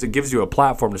that because it gives you a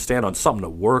platform to stand on, something to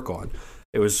work on.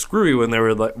 It was screwy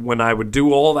when I would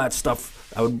do all that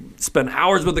stuff. I would spend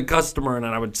hours with the customer, and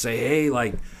then I would say, hey,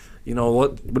 like, you know,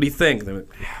 what do you think? They went,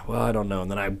 well, I don't know. And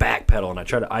then I backpedal and I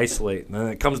try to isolate. And then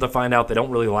it comes to find out they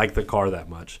don't really like the car that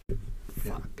much.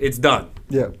 Fuck. It's done.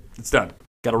 Yeah. It's done.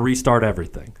 Got to restart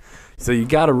everything. So you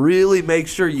got to really make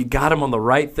sure you got them on the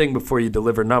right thing before you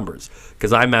deliver numbers.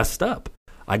 Because I messed up.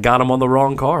 I got them on the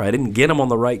wrong car. I didn't get them on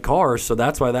the right car. So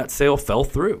that's why that sale fell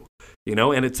through. You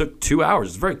know, and it took 2 hours.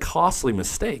 It's a very costly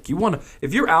mistake.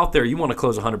 If you're out there, you want to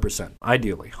close 100%.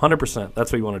 Ideally, 100%.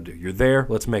 That's what you want to do. You're there.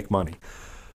 Let's make money.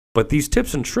 But these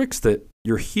tips and tricks that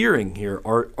you're hearing here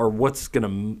are what's going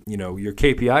to, you know, your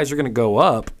KPIs are going to go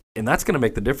up, and that's going to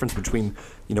make the difference between,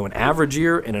 you know, an average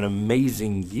year and an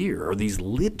amazing year, or these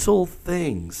little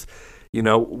things. You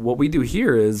know, what we do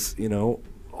here is, you know,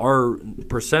 our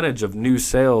percentage of new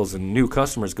sales and new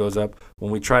customers goes up when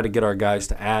we try to get our guys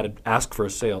to ask for a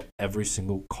sale every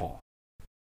single call.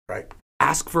 Right.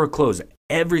 Ask for a close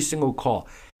every single call.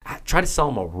 Try to sell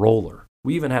them a roller.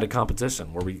 We even had a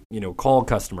competition where we, you know, called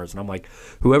customers, and I'm like,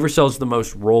 whoever sells the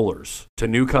most rollers to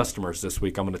new customers this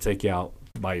week, I'm going to take you out,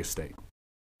 buy you a steak.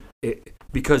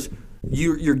 Because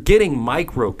you're getting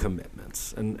micro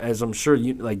commitments, and as I'm sure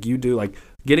you do, like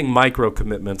getting micro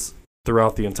commitments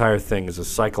throughout the entire thing is a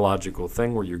psychological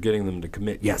thing where you're getting them to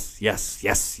commit. Yes, yes,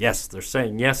 yes, yes. They're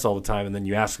saying yes all the time, and then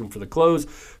you ask them for the close.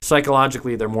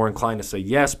 Psychologically, they're more inclined to say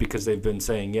yes because they've been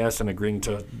saying yes and agreeing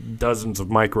to dozens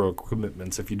of micro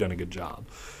commitments if you've done a good job.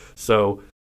 So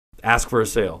ask for a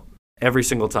sale every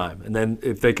single time. And then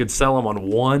if they could sell them on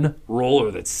one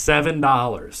roller that's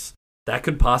 $7, that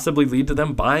could possibly lead to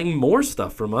them buying more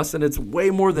stuff from us, and it's way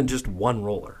more than just one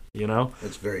roller, you know?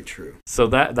 That's very true. So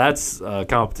that's a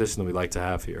competition that we like to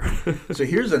have here. So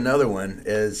here's another one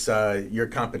is your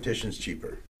competition's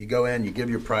cheaper. You go in, you give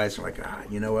your price, and like,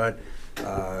 you know what?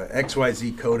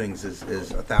 XYZ Coatings is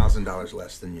 $1,000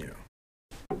 less than you.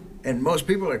 And most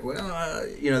people are like, well,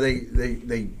 you know,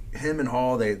 they hem and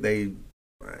haw, they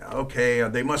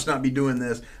must not be doing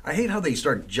this. I hate how they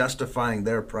start justifying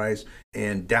their price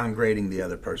and downgrading the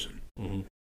other person. Mm-hmm.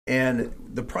 And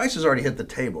the price has already hit the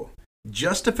table.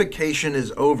 Justification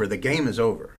is over. The game is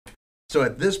over. So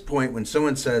at this point, when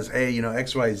someone says, hey, you know,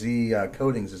 XYZ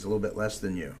Coatings is a little bit less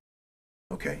than you.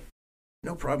 Okay,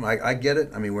 no problem. I get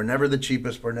it. I mean, we're never the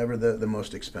cheapest. We're never the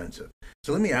most expensive.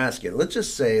 So let me ask you, let's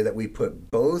just say that we put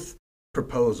both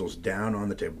proposals down on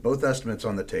the table, both estimates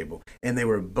on the table, and they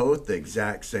were both the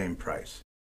exact same price.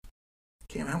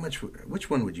 Cam, which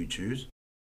one would you choose?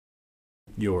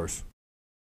 Yours.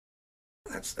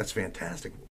 That's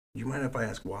fantastic. You mind if I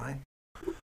ask why?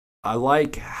 I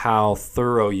like how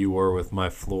thorough you were with my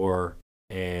floor,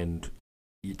 and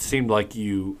it seemed like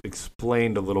you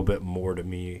explained a little bit more to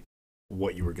me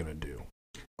what you were going to do.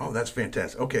 Oh, that's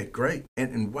fantastic. Okay, great.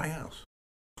 And why else?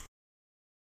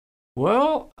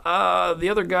 Well, the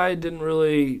other guy didn't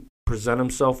really present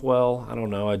himself well. I don't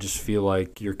know. I just feel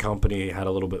like your company had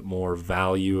a little bit more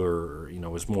value, or, you know,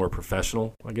 was more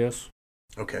professional, I guess.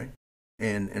 Okay.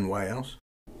 And why else?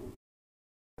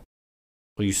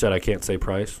 Well, you said I can't say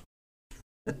price.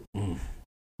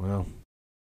 Well,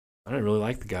 I didn't really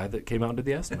like the guy that came out and did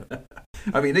the estimate.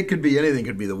 I mean, it could be anything. It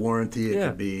could be the warranty. It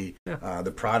could be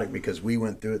the product because we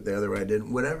went through it the other way I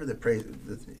didn't. Whatever the price.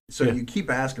 So you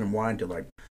keep asking them why until like,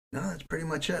 no, that's pretty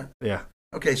much it. Yeah.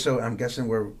 Okay, so I'm guessing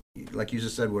we're, like you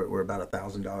just said, we're about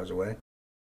 $1,000 away.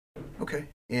 Okay.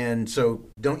 And so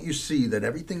don't you see that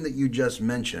everything that you just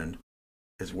mentioned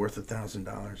is worth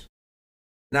 $1,000?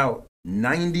 Now,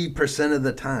 90% of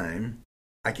the time,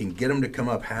 I can get them to come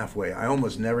up halfway. I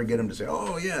almost never get them to say,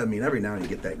 oh, yeah. I mean, every now and then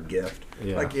you get that gift.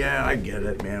 Yeah. Like, yeah, I get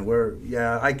it, man.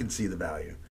 I can see the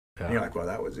value. Yeah. And you're like, well,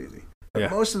 that was easy.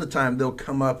 But most of the time, they'll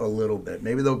come up a little bit.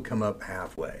 Maybe they'll come up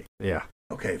halfway. Yeah.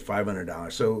 Okay,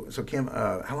 $500. So Kim,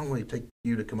 how long will it take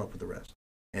you to come up with the rest?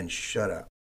 And shut up.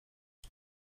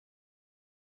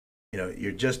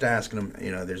 You're just asking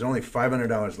them, there's only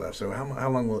 $500 left. So how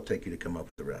long will it take you to come up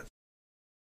with the rest?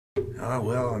 Oh,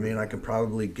 well, I mean, I can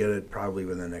probably get it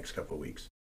within the next couple of weeks.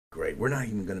 Great. We're not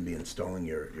even going to be installing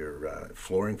your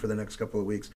flooring for the next couple of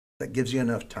weeks. That gives you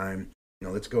enough time.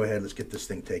 Let's go ahead. Let's get this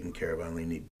thing taken care of. I only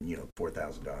need,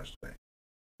 $4,000 to pay.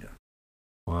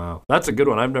 Wow, that's a good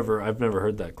one. I've never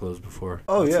heard that close before.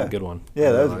 Oh, that's yeah, a good one.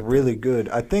 Yeah, that's really good.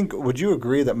 I think. Would you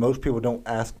agree that most people don't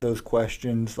ask those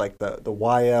questions, like the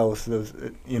why else? Those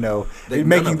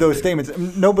making those statements.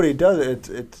 Nobody does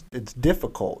it. It's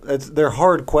difficult. They're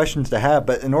hard questions to have.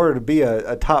 But in order to be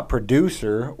a top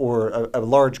producer or a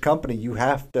large company, you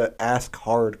have to ask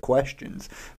hard questions.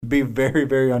 Be very,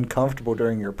 very uncomfortable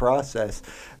during your process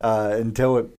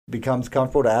until it becomes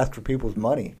comfortable to ask for people's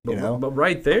money. But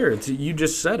right there, you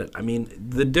just said it. I mean,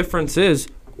 the difference is,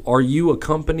 are you a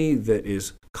company that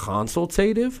is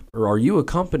consultative or are you a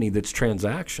company that's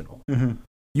transactional? Mm-hmm.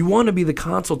 You want to be the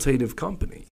consultative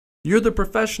company. You're the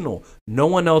professional. No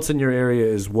one else in your area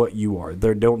is what you are.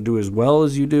 They don't do as well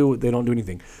as you do. They don't do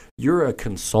anything. You're a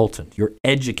consultant. You're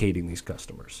educating these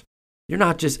customers. You're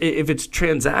not just, if it's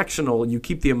transactional, you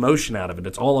keep the emotion out of it.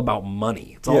 It's all about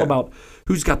money. It's all about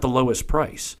who's got the lowest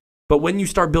price. But when you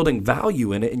start building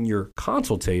value in it and you're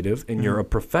consultative and you're a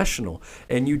professional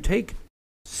and you take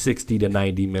 60 to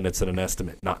 90 minutes at an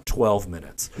estimate, not 12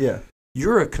 minutes. Yeah.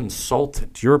 You're a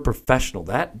consultant. You're a professional.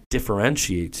 That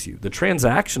differentiates you. The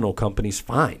transactional company's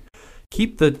fine.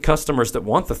 Keep the customers that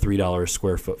want the $3 a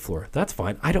square foot floor. That's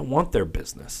fine. I don't want their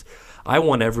business. I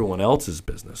want everyone else's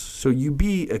business. So you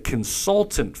be a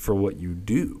consultant for what you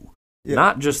do,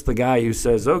 not just the guy who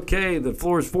says, okay, the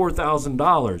floor is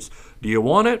 $4,000. Do you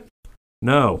want it?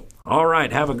 No. All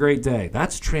right. Have a great day.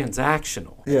 That's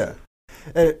transactional. Yeah.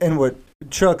 And what,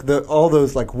 Chuck, all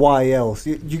those like why else,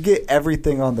 you get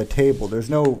everything on the table. There's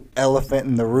no elephant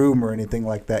in the room or anything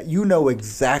like that. You know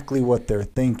exactly what they're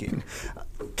thinking.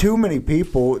 Too many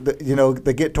people,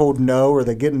 they get told no or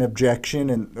they get an objection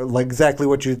and like exactly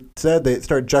what you said, they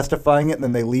start justifying it and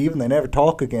then they leave and they never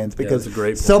talk again. It's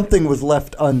because something was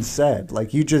left unsaid.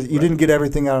 Like you didn't get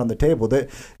everything out on the table.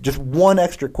 Just one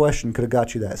extra question could have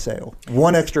got you that sale.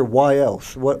 One extra why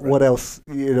else? What else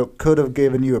could have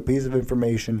given you a piece of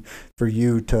information for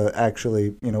you to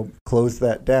actually close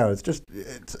that down.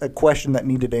 It's a question that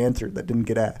needed answered that didn't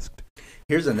get asked.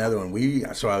 Here's another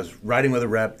one. So I was riding with a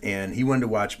rep, and he wanted to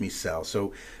watch me sell.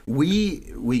 So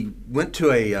we went to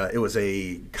it was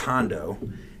a condo,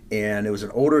 and it was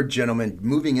an older gentleman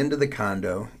moving into the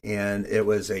condo, and it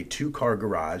was a 2-car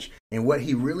garage. And what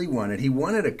he really wanted, he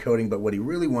wanted a coating, but what he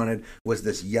really wanted was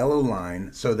this yellow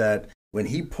line so that when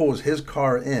he pulls his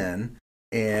car in,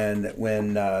 and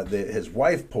when his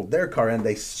wife pulled their car in,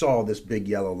 they saw this big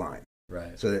yellow line,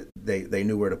 right? So that they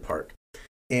knew where to park.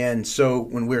 And so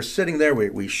when we were sitting there,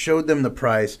 we showed them the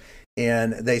price,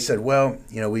 and they said, well,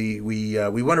 we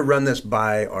want to run this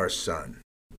by our son.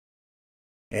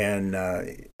 And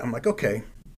I'm like, okay,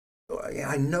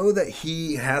 I know that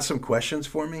he has some questions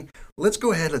for me. Let's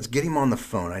go ahead. Let's get him on the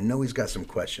phone. I know he's got some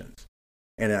questions.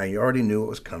 And I already knew it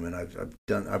was coming.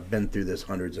 I've been through this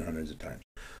hundreds and hundreds of times.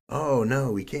 Oh,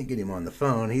 no, we can't get him on the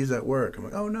phone. He's at work. I'm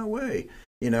like, oh, no way.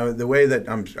 The way that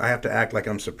I have to act like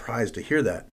I'm surprised to hear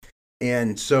that.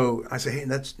 And so I say, hey,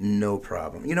 that's no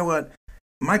problem. You know what?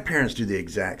 My parents do the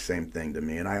exact same thing to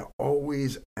me, and I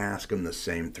always ask them the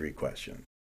same 3 questions.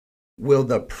 Will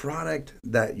the product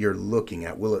that you're looking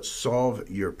at, will it solve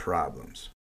your problems?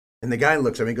 And the guy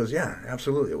looks at me and goes, yeah,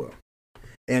 absolutely it will.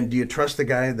 And do you trust the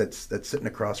guy that's sitting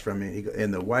across from me?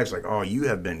 And the wife's like, oh, you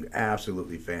have been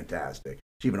absolutely fantastic.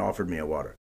 She even offered me a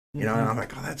water. And I'm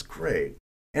like, oh, that's great.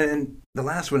 And the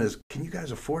last one is, can you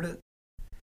guys afford it?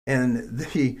 And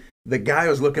the guy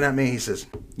was looking at me. He says,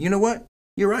 you know what?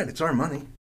 You're right. It's our money.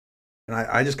 And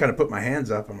I just kind of put my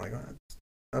hands up. I'm like,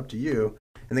 oh, up to you.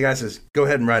 And the guy says, go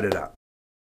ahead and write it up.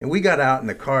 And we got out in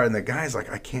the car, and the guy's like,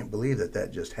 I can't believe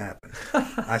that just happened.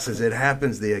 I says, it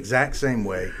happens the exact same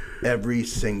way every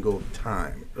single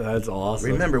time. That's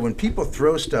awesome. Remember, when people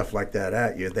throw stuff like that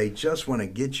at you, they just want to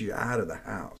get you out of the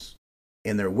house.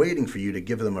 And they're waiting for you to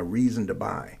give them a reason to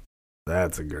buy.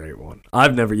 That's a great one.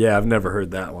 I've never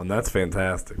heard that one. That's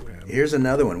fantastic, man. Here's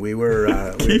another one. We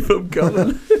were keep them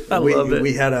coming. I love it.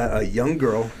 We had a young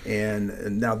girl,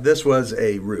 and now this was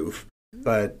a roof,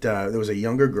 but there was a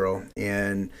younger girl,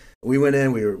 and we went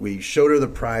in. We showed her the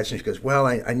price, and she goes, "Well,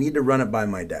 I need to run it by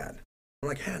my dad." I'm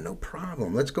like, "Yeah, no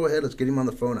problem. Let's go ahead. Let's get him on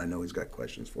the phone. I know he's got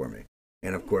questions for me."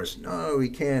 And of course, no, he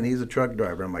can't. He's a truck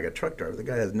driver. I'm like, a truck driver? The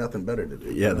guy has nothing better to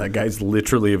do. Yeah, that guy's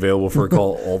literally available for a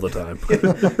call all the time.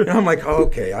 And I'm like, oh,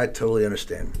 okay, I totally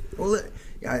understand. Well,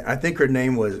 I think her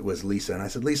name was Lisa. And I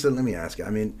said, Lisa, let me ask you.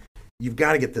 I mean, you've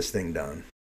got to get this thing done.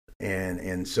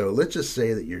 And so let's just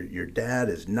say that your dad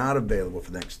is not available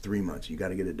for the next 3 months. You got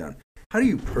to get it done. How do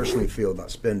you personally feel about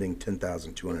spending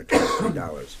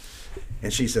 $10,223?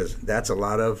 And she says, that's a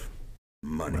lot of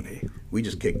money. We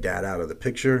just kicked dad out of the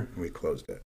picture and we closed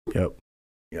it. Yep.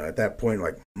 At that point,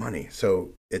 like, money.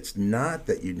 So it's not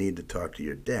that you need to talk to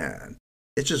your dad.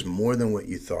 It's just more than what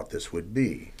you thought this would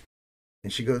be.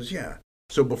 And she goes, yeah.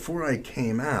 So before I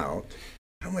came out,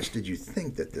 how much did you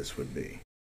think that this would be?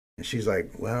 And she's like,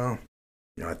 well,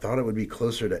 I thought it would be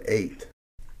closer to 8.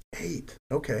 8.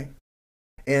 Okay.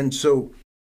 And so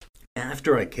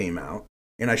after I came out,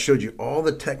 and I showed you all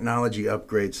the technology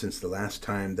upgrades since the last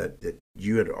time that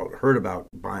you had heard about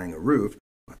buying a roof.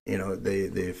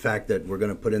 The fact that we're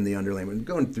going to put in the underlayment,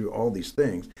 going through all these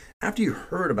things. After you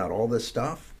heard about all this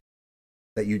stuff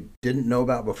that you didn't know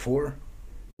about before,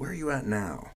 where are you at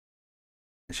now?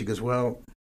 And she goes, well,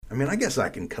 I guess I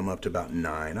can come up to about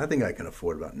 9. I think I can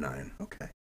afford about 9. Okay.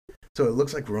 So it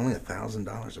looks like we're only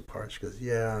 $1,000 apart. She goes,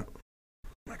 yeah.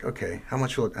 I'm like, okay, how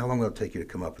long will it take you to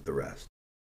come up with the rest?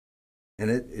 And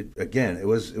it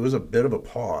was a bit of a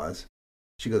pause.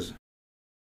 She goes,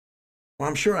 well,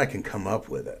 I'm sure I can come up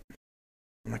with it.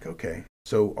 I'm like, okay.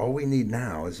 So all we need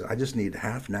now is I just need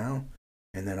half now,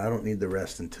 and then I don't need the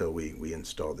rest until we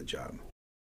install the job.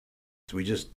 So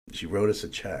she wrote us a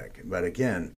check. But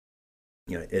again,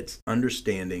 it's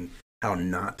understanding how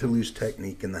not to lose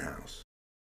technique in the house.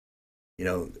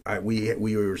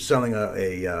 We were selling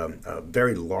a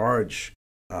very large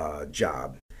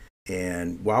job.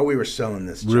 And while we were selling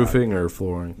this job, roofing or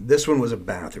flooring? This one was a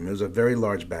bathroom. It was a very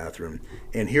large bathroom.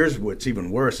 And here's what's even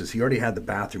worse is he already had the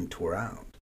bathroom tore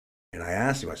out. And I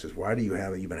asked him, I says, why do you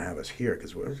even have us here?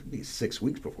 Because it'll be 6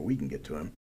 weeks before we can get to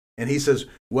him. And he says,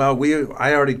 well,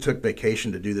 I already took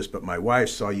vacation to do this, but my wife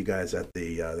saw you guys at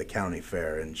the county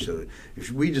fair. And so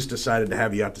we just decided to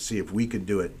have you out to see if we could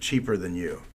do it cheaper than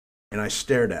you. And I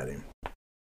stared at him.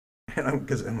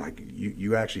 Because I'm like,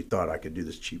 you actually thought I could do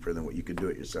this cheaper than what you could do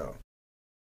it yourself.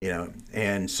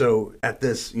 And so at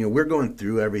this, we're going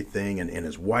through everything, and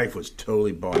his wife was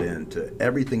totally bought into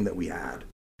everything that we had.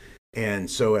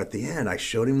 And so at the end, I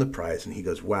showed him the price, and he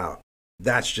goes, wow,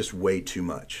 that's just way too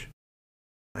much.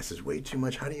 I says, way too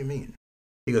much? How do you mean?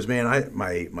 He goes, man,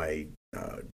 my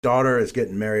daughter is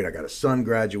getting married. I got a son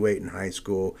graduating high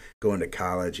school, going to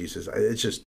college. He says, I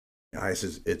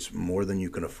says, it's more than you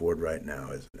can afford right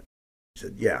now, isn't it? He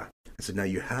said, yeah. I said, now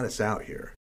you had us out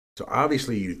here. So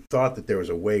obviously you thought that there was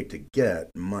a way to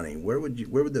get money. Where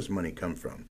would this money come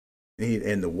from?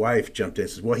 And the wife jumped in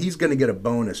and says, well, he's going to get a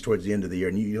bonus towards the end of the year.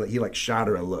 And he like shot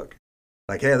her a look.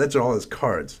 Like, hey, that's all his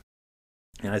cards.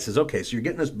 And I says, okay, so you're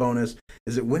getting this bonus.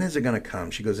 When is it going to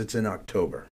come? She goes, it's in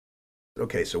October.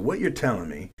 Okay, so what you're telling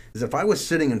me is if I was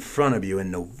sitting in front of you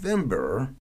in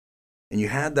November and you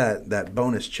had that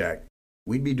bonus check,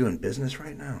 we'd be doing business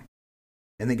right now.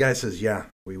 And the guy says, yeah,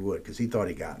 we would, because he thought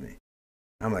he got me.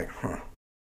 I'm like, huh.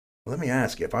 Well, let me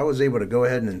ask you, if I was able to go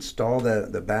ahead and install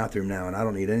the bathroom now and I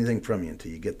don't need anything from you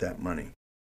until you get that money,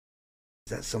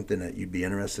 is that something that you'd be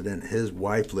interested in? His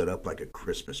wife lit up like a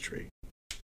Christmas tree.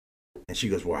 And she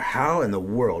goes, well, how in the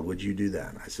world would you do that?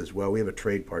 And I says, well, we have a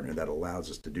trade partner that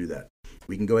allows us to do that.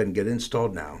 We can go ahead and get it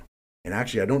installed now. And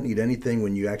actually, I don't need anything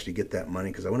when you actually get that money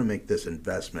because I want to make this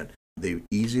investment the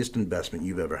easiest investment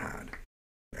you've ever had.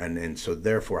 And so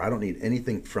therefore, I don't need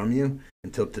anything from you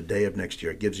until today of next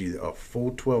year. It gives you a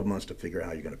full 12 months to figure out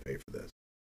how you're going to pay for this.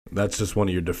 That's just one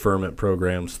of your deferment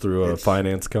programs through a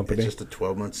finance company? It's just a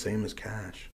 12 months, same as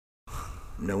cash.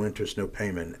 No interest, no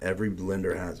payment. Every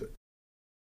lender has it.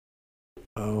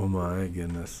 Oh, my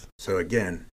goodness. So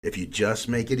again, if you just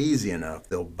make it easy enough,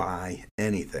 they'll buy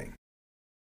anything.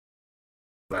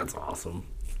 That's awesome.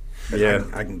 Yeah,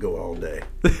 I can go all day.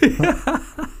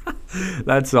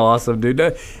 That's awesome, dude.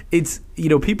 It's,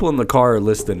 people in the car are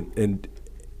listening, and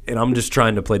I'm just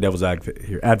trying to play devil's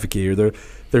advocate here.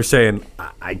 They're saying,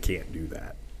 I can't do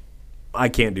that. I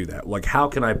can't do that. Like, how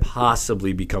can I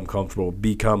possibly become comfortable,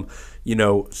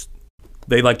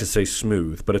 they like to say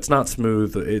smooth, but it's not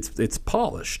smooth. It's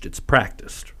polished. It's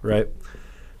practiced, right?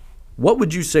 What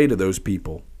would you say to those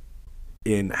people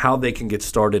in how they can get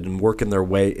started and working their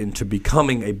way into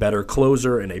becoming a better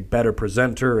closer and a better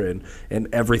presenter and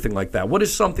everything like that? What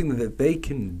is something that they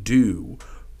can do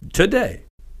today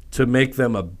to make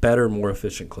them a better, more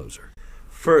efficient closer?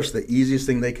 First, the easiest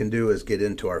thing they can do is get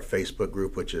into our Facebook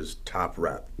group, which is Top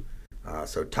Rep.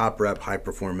 So Top Rep High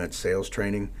Performance Sales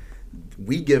Training.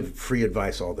 We give free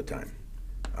advice all the time.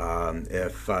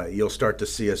 If you'll start to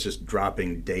see us just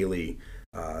dropping daily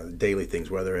things,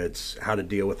 whether it's how to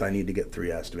deal with I need to get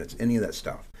 3 estimates, any of that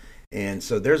stuff. And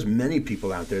so there's many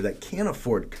people out there that can't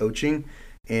afford coaching,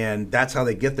 and that's how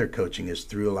they get their coaching is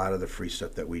through a lot of the free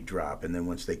stuff that we drop. And then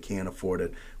once they can't afford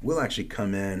it, we'll actually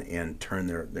come in and turn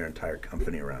their entire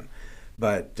company around.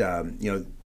 But so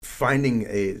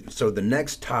the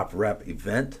next Top Rep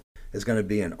event is going to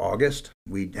be in August.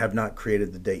 We have not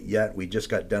created the date yet. We just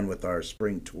got done with our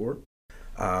spring tour.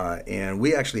 And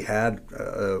we actually had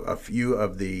a few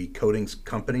of the coatings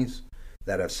companies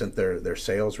that have sent their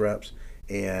sales reps,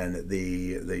 and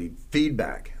the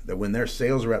feedback that when their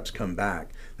sales reps come back,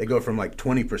 they go from like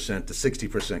 20% to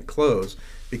 60% close,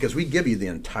 because we give you the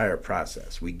entire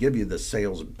process. We give you the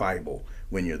sales Bible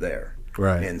when you're there.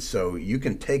 Right. And so you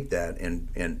can take that and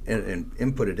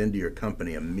input it into your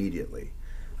company immediately.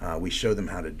 We show them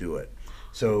how to do it.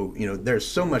 So, there's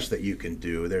so much that you can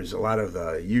do. There's a lot of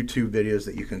YouTube videos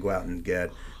that you can go out and get.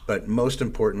 But most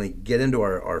importantly, get into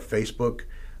our Facebook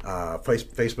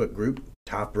group,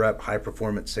 Top Rep High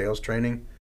Performance Sales Training,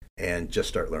 and just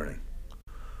start learning.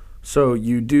 So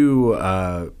you do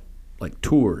like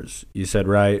tours, you said,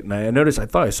 right? And I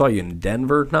thought I saw you in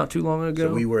Denver not too long ago.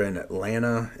 So we were in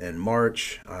Atlanta in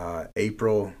March,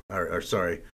 April,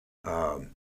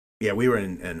 we were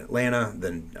in Atlanta,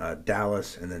 then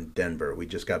Dallas, and then Denver. We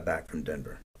just got back from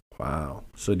Denver. Wow.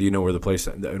 So do you know where the place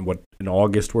in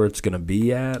August where it's going to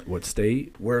be at? What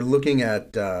state? We're looking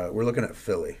at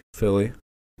Philly. Philly?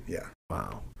 Yeah.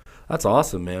 Wow. That's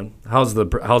awesome, man. How's the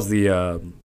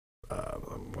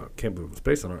I can't believe it's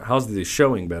based on it. How's the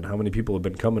showing been? How many people have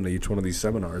been coming to each one of these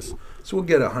seminars? So we'll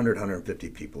get 150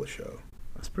 people a show.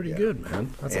 That's pretty good,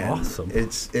 man. That's awesome.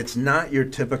 It's not your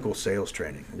typical sales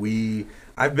training.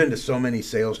 I've been to so many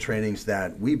sales trainings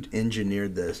that we've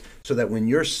engineered this so that when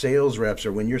your sales reps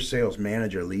or when your sales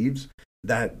manager leaves,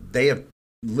 that they have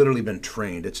literally been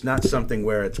trained. It's not something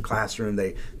where it's classroom.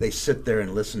 They sit there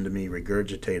and listen to me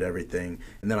regurgitate everything,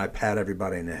 and then I pat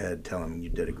everybody in the head, tell them you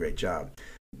did a great job.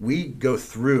 We go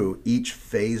through each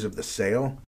phase of the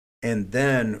sale, and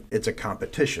then it's a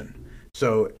competition.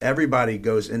 So everybody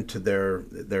goes into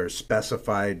their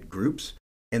specified groups,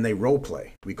 and they role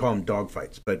play. We call them dog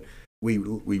fights, but we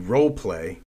role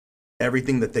play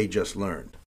everything that they just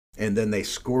learned, and then they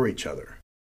score each other,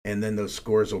 and then those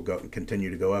scores will go and continue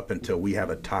to go up until we have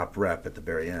a top rep at the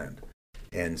very end.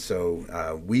 And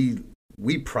so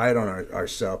we pride on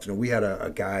ourselves. We had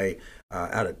a guy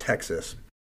out of Texas.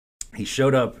 He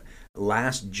showed up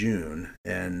last June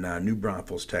in New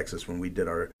Braunfels, Texas, when we did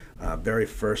our very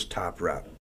first top rep.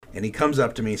 And he comes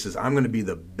up to me and says, I'm going to be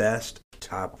the best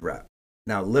top rep.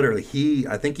 Now, literally,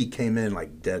 I think he came in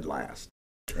like dead last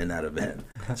in that event.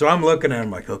 So I'm looking at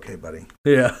him like, okay, buddy.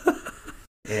 Yeah.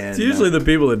 And, it's usually the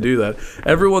people that do that.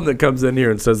 Everyone that comes in here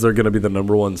and says they're going to be the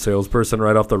number one salesperson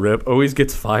right off the rip always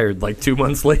gets fired like 2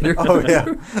 months later. Oh,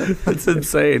 yeah. It's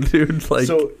insane, dude.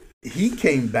 So he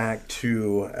came back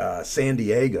to San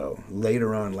Diego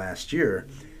later on last year,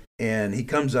 and he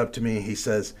comes up to me. He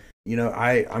says,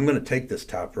 I'm going to take this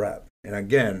top rep. And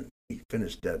again, he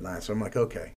finished dead last. So I'm like,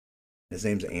 okay. His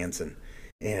name's Anson.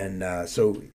 And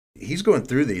so he's going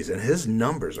through these, and his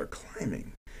numbers are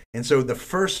climbing. And so the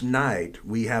first night,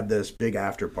 we have this big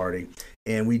after party,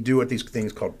 and we do what these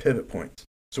things called pivot points.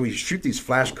 So we shoot these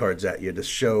flashcards at you to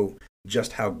show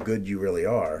just how good you really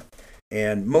are.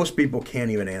 And most people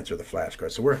can't even answer the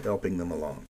flashcard, so we're helping them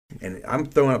along. And I'm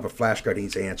throwing up a flashcard, and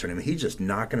he's answering him. He's just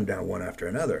knocking them down one after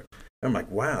another. And I'm like,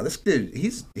 wow, this dude,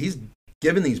 he's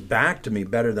giving these back to me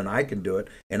better than I can do it.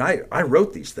 And I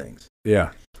wrote these things.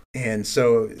 Yeah. And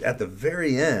so at the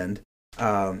very end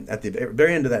of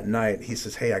that night, he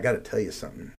says, hey, I got to tell you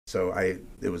something. So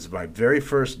it was my very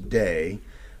first day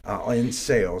in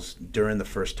sales during the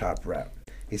first top rep.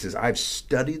 He says, I've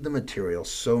studied the material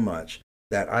so much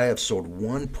that I have sold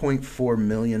 $1.4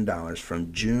 million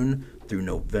from June through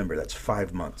November. That's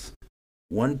 5 months.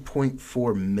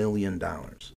 $1.4 million.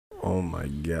 Oh my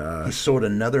gosh. He sold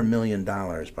another $1 million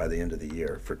by the end of the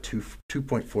year for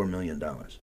 $2.4 million.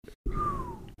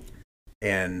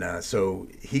 And so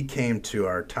he came to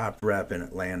our top rep in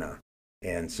Atlanta.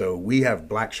 And so we have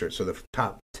black shirts. So the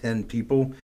top 10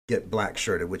 people get black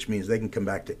shirted, which means they can come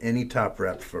back to any top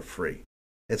rep for free.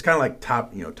 It's kind of like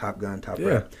Top Gun, top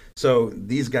rep. So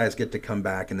these guys get to come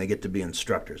back and they get to be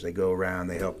instructors. They go around,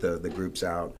 they help the groups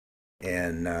out.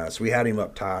 And so we had him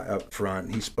up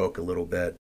front. He spoke a little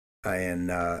bit.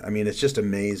 And I mean, it's just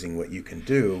amazing what you can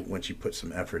do once you put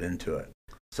some effort into it.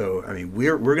 So, I mean,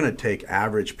 we're going to take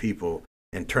average people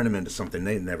and turn them into something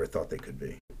they never thought they could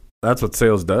be. That's what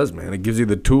sales does, man. It gives you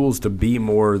the tools to be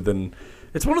more than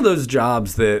 – it's one of those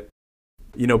jobs that,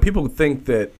 you know, people think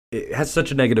that it has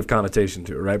such a negative connotation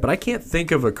to it, right? But I can't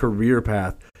think of a career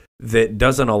path that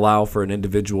doesn't allow for an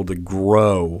individual to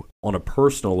grow on a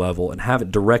personal level and have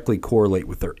it directly correlate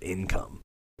with their income,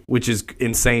 which is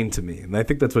insane to me. And I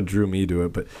think that's what drew me to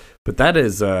it. But that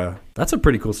is that's a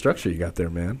pretty cool structure you got there,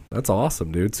 man. That's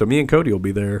awesome, dude. So me and Cody will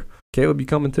be there. Caleb, you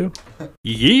coming too?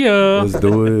 Yeah. Let's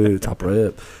do it. Top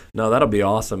rep. No, that'll be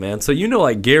awesome, man. So you know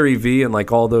like Gary Vee and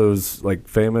like all those like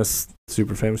famous,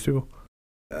 super famous people?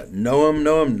 Know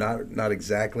him, not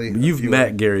exactly. You've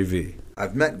met Gary Vee.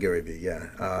 I've met Gary Vee, yeah.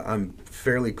 I'm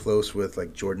fairly close with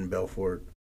like Jordan Belfort.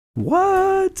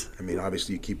 What? I mean,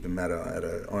 obviously you keep him at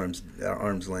a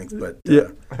arm's length, but yeah.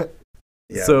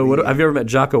 So what? Have you ever met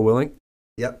Jocko Willink?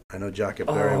 Yep, I know Jocko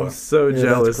very well. I'm so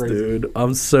jealous, dude.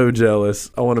 I'm so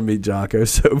jealous. I want to meet Jocko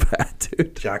so bad,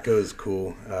 dude. Jocko is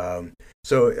cool.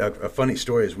 So a funny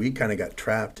story is we kind of got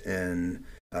trapped in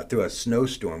through a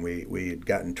snowstorm. We had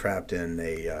gotten trapped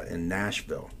in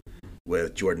Nashville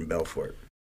with Jordan Belfort,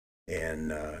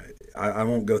 and I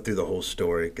won't go through the whole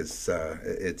story because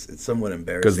it's somewhat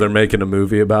embarrassing. Because they're making a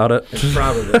movie about it.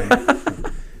 Probably.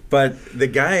 But the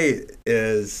guy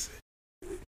is.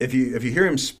 If you hear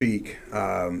him speak,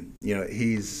 you know,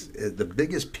 he's the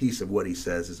biggest piece of what he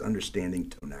says is understanding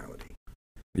tonality.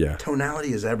 Yeah,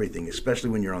 tonality is everything,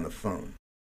 especially when you're on the phone.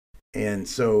 And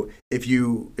so, if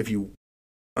you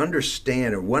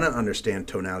understand or want to understand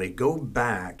tonality, go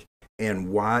back and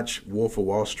watch Wolf of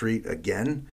Wall Street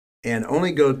again, and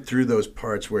only go through those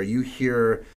parts where you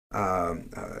hear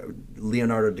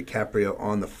Leonardo DiCaprio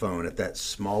on the phone at that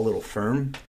small little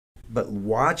firm. But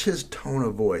watch his tone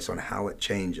of voice on how it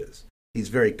changes. He's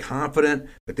very confident,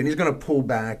 but then he's going to pull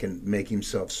back and make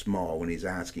himself small when he's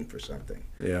asking for something.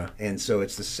 Yeah. And so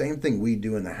it's the same thing we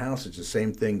do in the house. It's the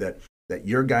same thing that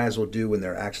your guys will do when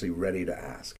they're actually ready to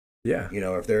ask. Yeah. You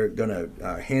know, if they're going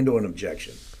to handle an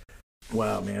objection.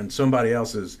 Wow, man, somebody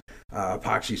else's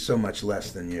epoxy so much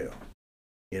less than you.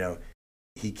 You know,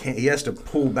 he has to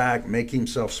pull back, make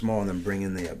himself small, and then bring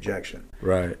in the objection.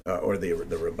 Right. Or the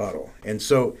rebuttal. And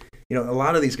so, you know, a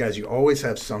lot of these guys, you always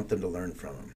have something to learn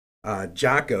from them.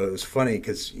 Jocko is funny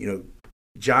because, you know,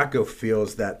 Jocko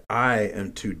feels that I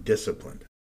am too disciplined.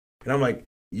 And I'm like,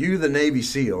 you, the Navy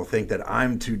SEAL, think that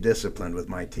I'm too disciplined with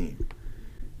my team.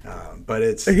 But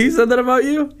it's... He said that about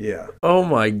you? Yeah. Oh,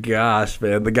 my gosh,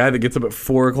 man. The guy that gets up at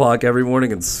 4 o'clock every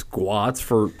morning and squats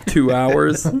for 2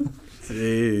 hours?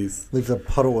 Jeez. Leaves a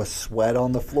puddle of sweat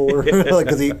on the floor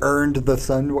because he earned the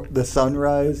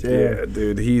sunrise. Yeah,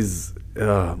 dude.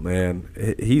 Oh, man.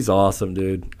 He's awesome,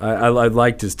 dude. I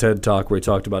liked his TED Talk where he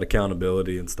talked about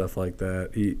accountability and stuff like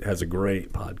that. He has a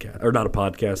great podcast. Or not a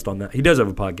podcast on that. He does have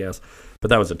a podcast, but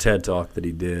that was a TED Talk that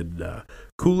he did.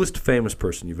 Coolest famous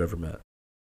person you've ever met?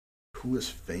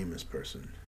 Coolest famous person?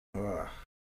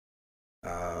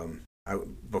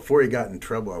 Before he got in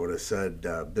trouble, I would have said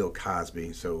Bill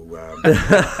Cosby. So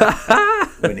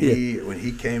when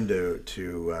he came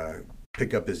to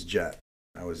pick up his jet,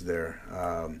 I was there.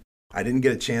 I didn't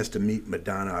get a chance to meet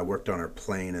Madonna. I worked on her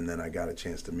plane, and then I got a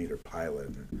chance to meet her pilot,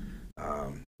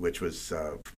 which was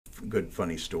good,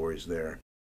 funny stories there.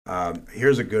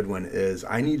 Here's a good one: is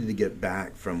I needed to get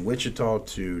back from Wichita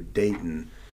to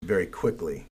Dayton very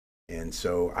quickly. And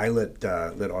so I let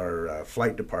our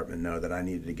flight department know that I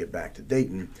needed to get back to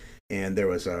Dayton, and there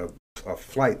was a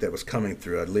flight that was coming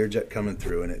through, a Learjet coming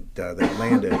through, and they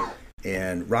landed.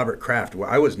 And Robert Kraft, well,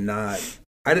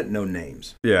 I didn't know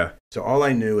names. Yeah. So all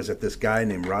I knew is that this guy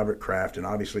named Robert Kraft, and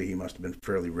obviously he must have been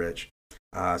fairly rich.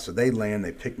 So they land,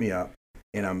 they pick me up,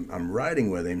 and I'm riding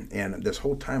with him, and this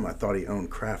whole time I thought he owned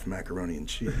Kraft macaroni and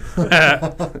cheese.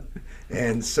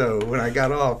 And so when I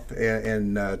got off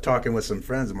and talking with some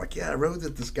friends, I'm like, yeah, I rode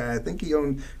with this guy. I think he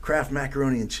owned Kraft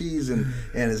macaroni and cheese, and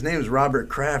his name is Robert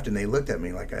Kraft. And they looked at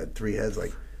me like I had three heads,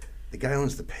 like, the guy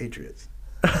owns the Patriots.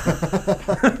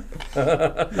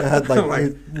 Had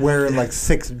like wearing like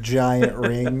 6 giant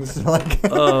rings. Like,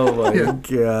 oh my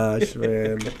gosh,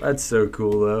 man, that's so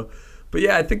cool though. But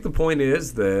yeah, I think the point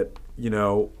is that,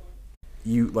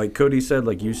 you, like Cody said,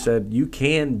 like you said, you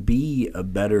can be a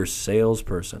better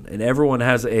salesperson, and everyone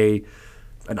has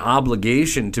an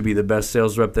obligation to be the best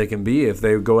sales rep they can be if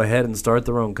they go ahead and start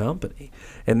their own company.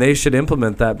 And they should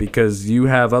implement that because you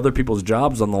have other people's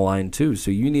jobs on the line too.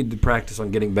 So you need to practice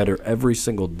on getting better every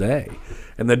single day.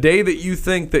 And the day that you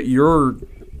think that you're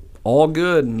all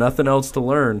good and nothing else to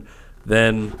learn,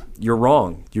 then you're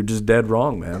wrong. You're just dead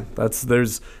wrong, man.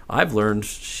 I've learned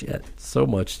so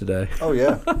much today. Oh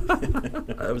yeah.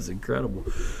 That was incredible.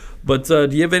 But do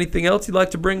you have anything else you'd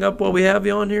like to bring up while we have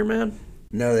you on here, man?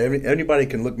 No, anybody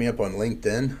can look me up on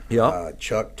LinkedIn. Yeah.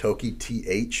 Chuck Thokey,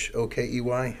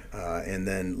 Thokey, and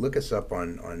then look us up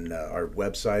on our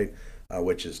website,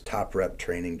 which is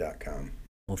topreptraining.com.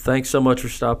 Well, thanks so much for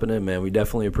stopping in, man. We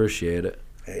definitely appreciate it.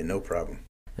 Hey, no problem.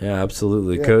 Yeah,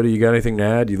 absolutely. Yeah. Cody, you got anything to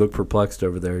add? You look perplexed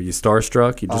over there. You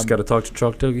starstruck? You just got to talk to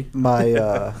Chuck Thokey?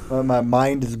 My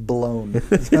mind is blown.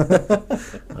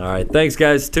 All right. Thanks,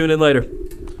 guys. Tune in later.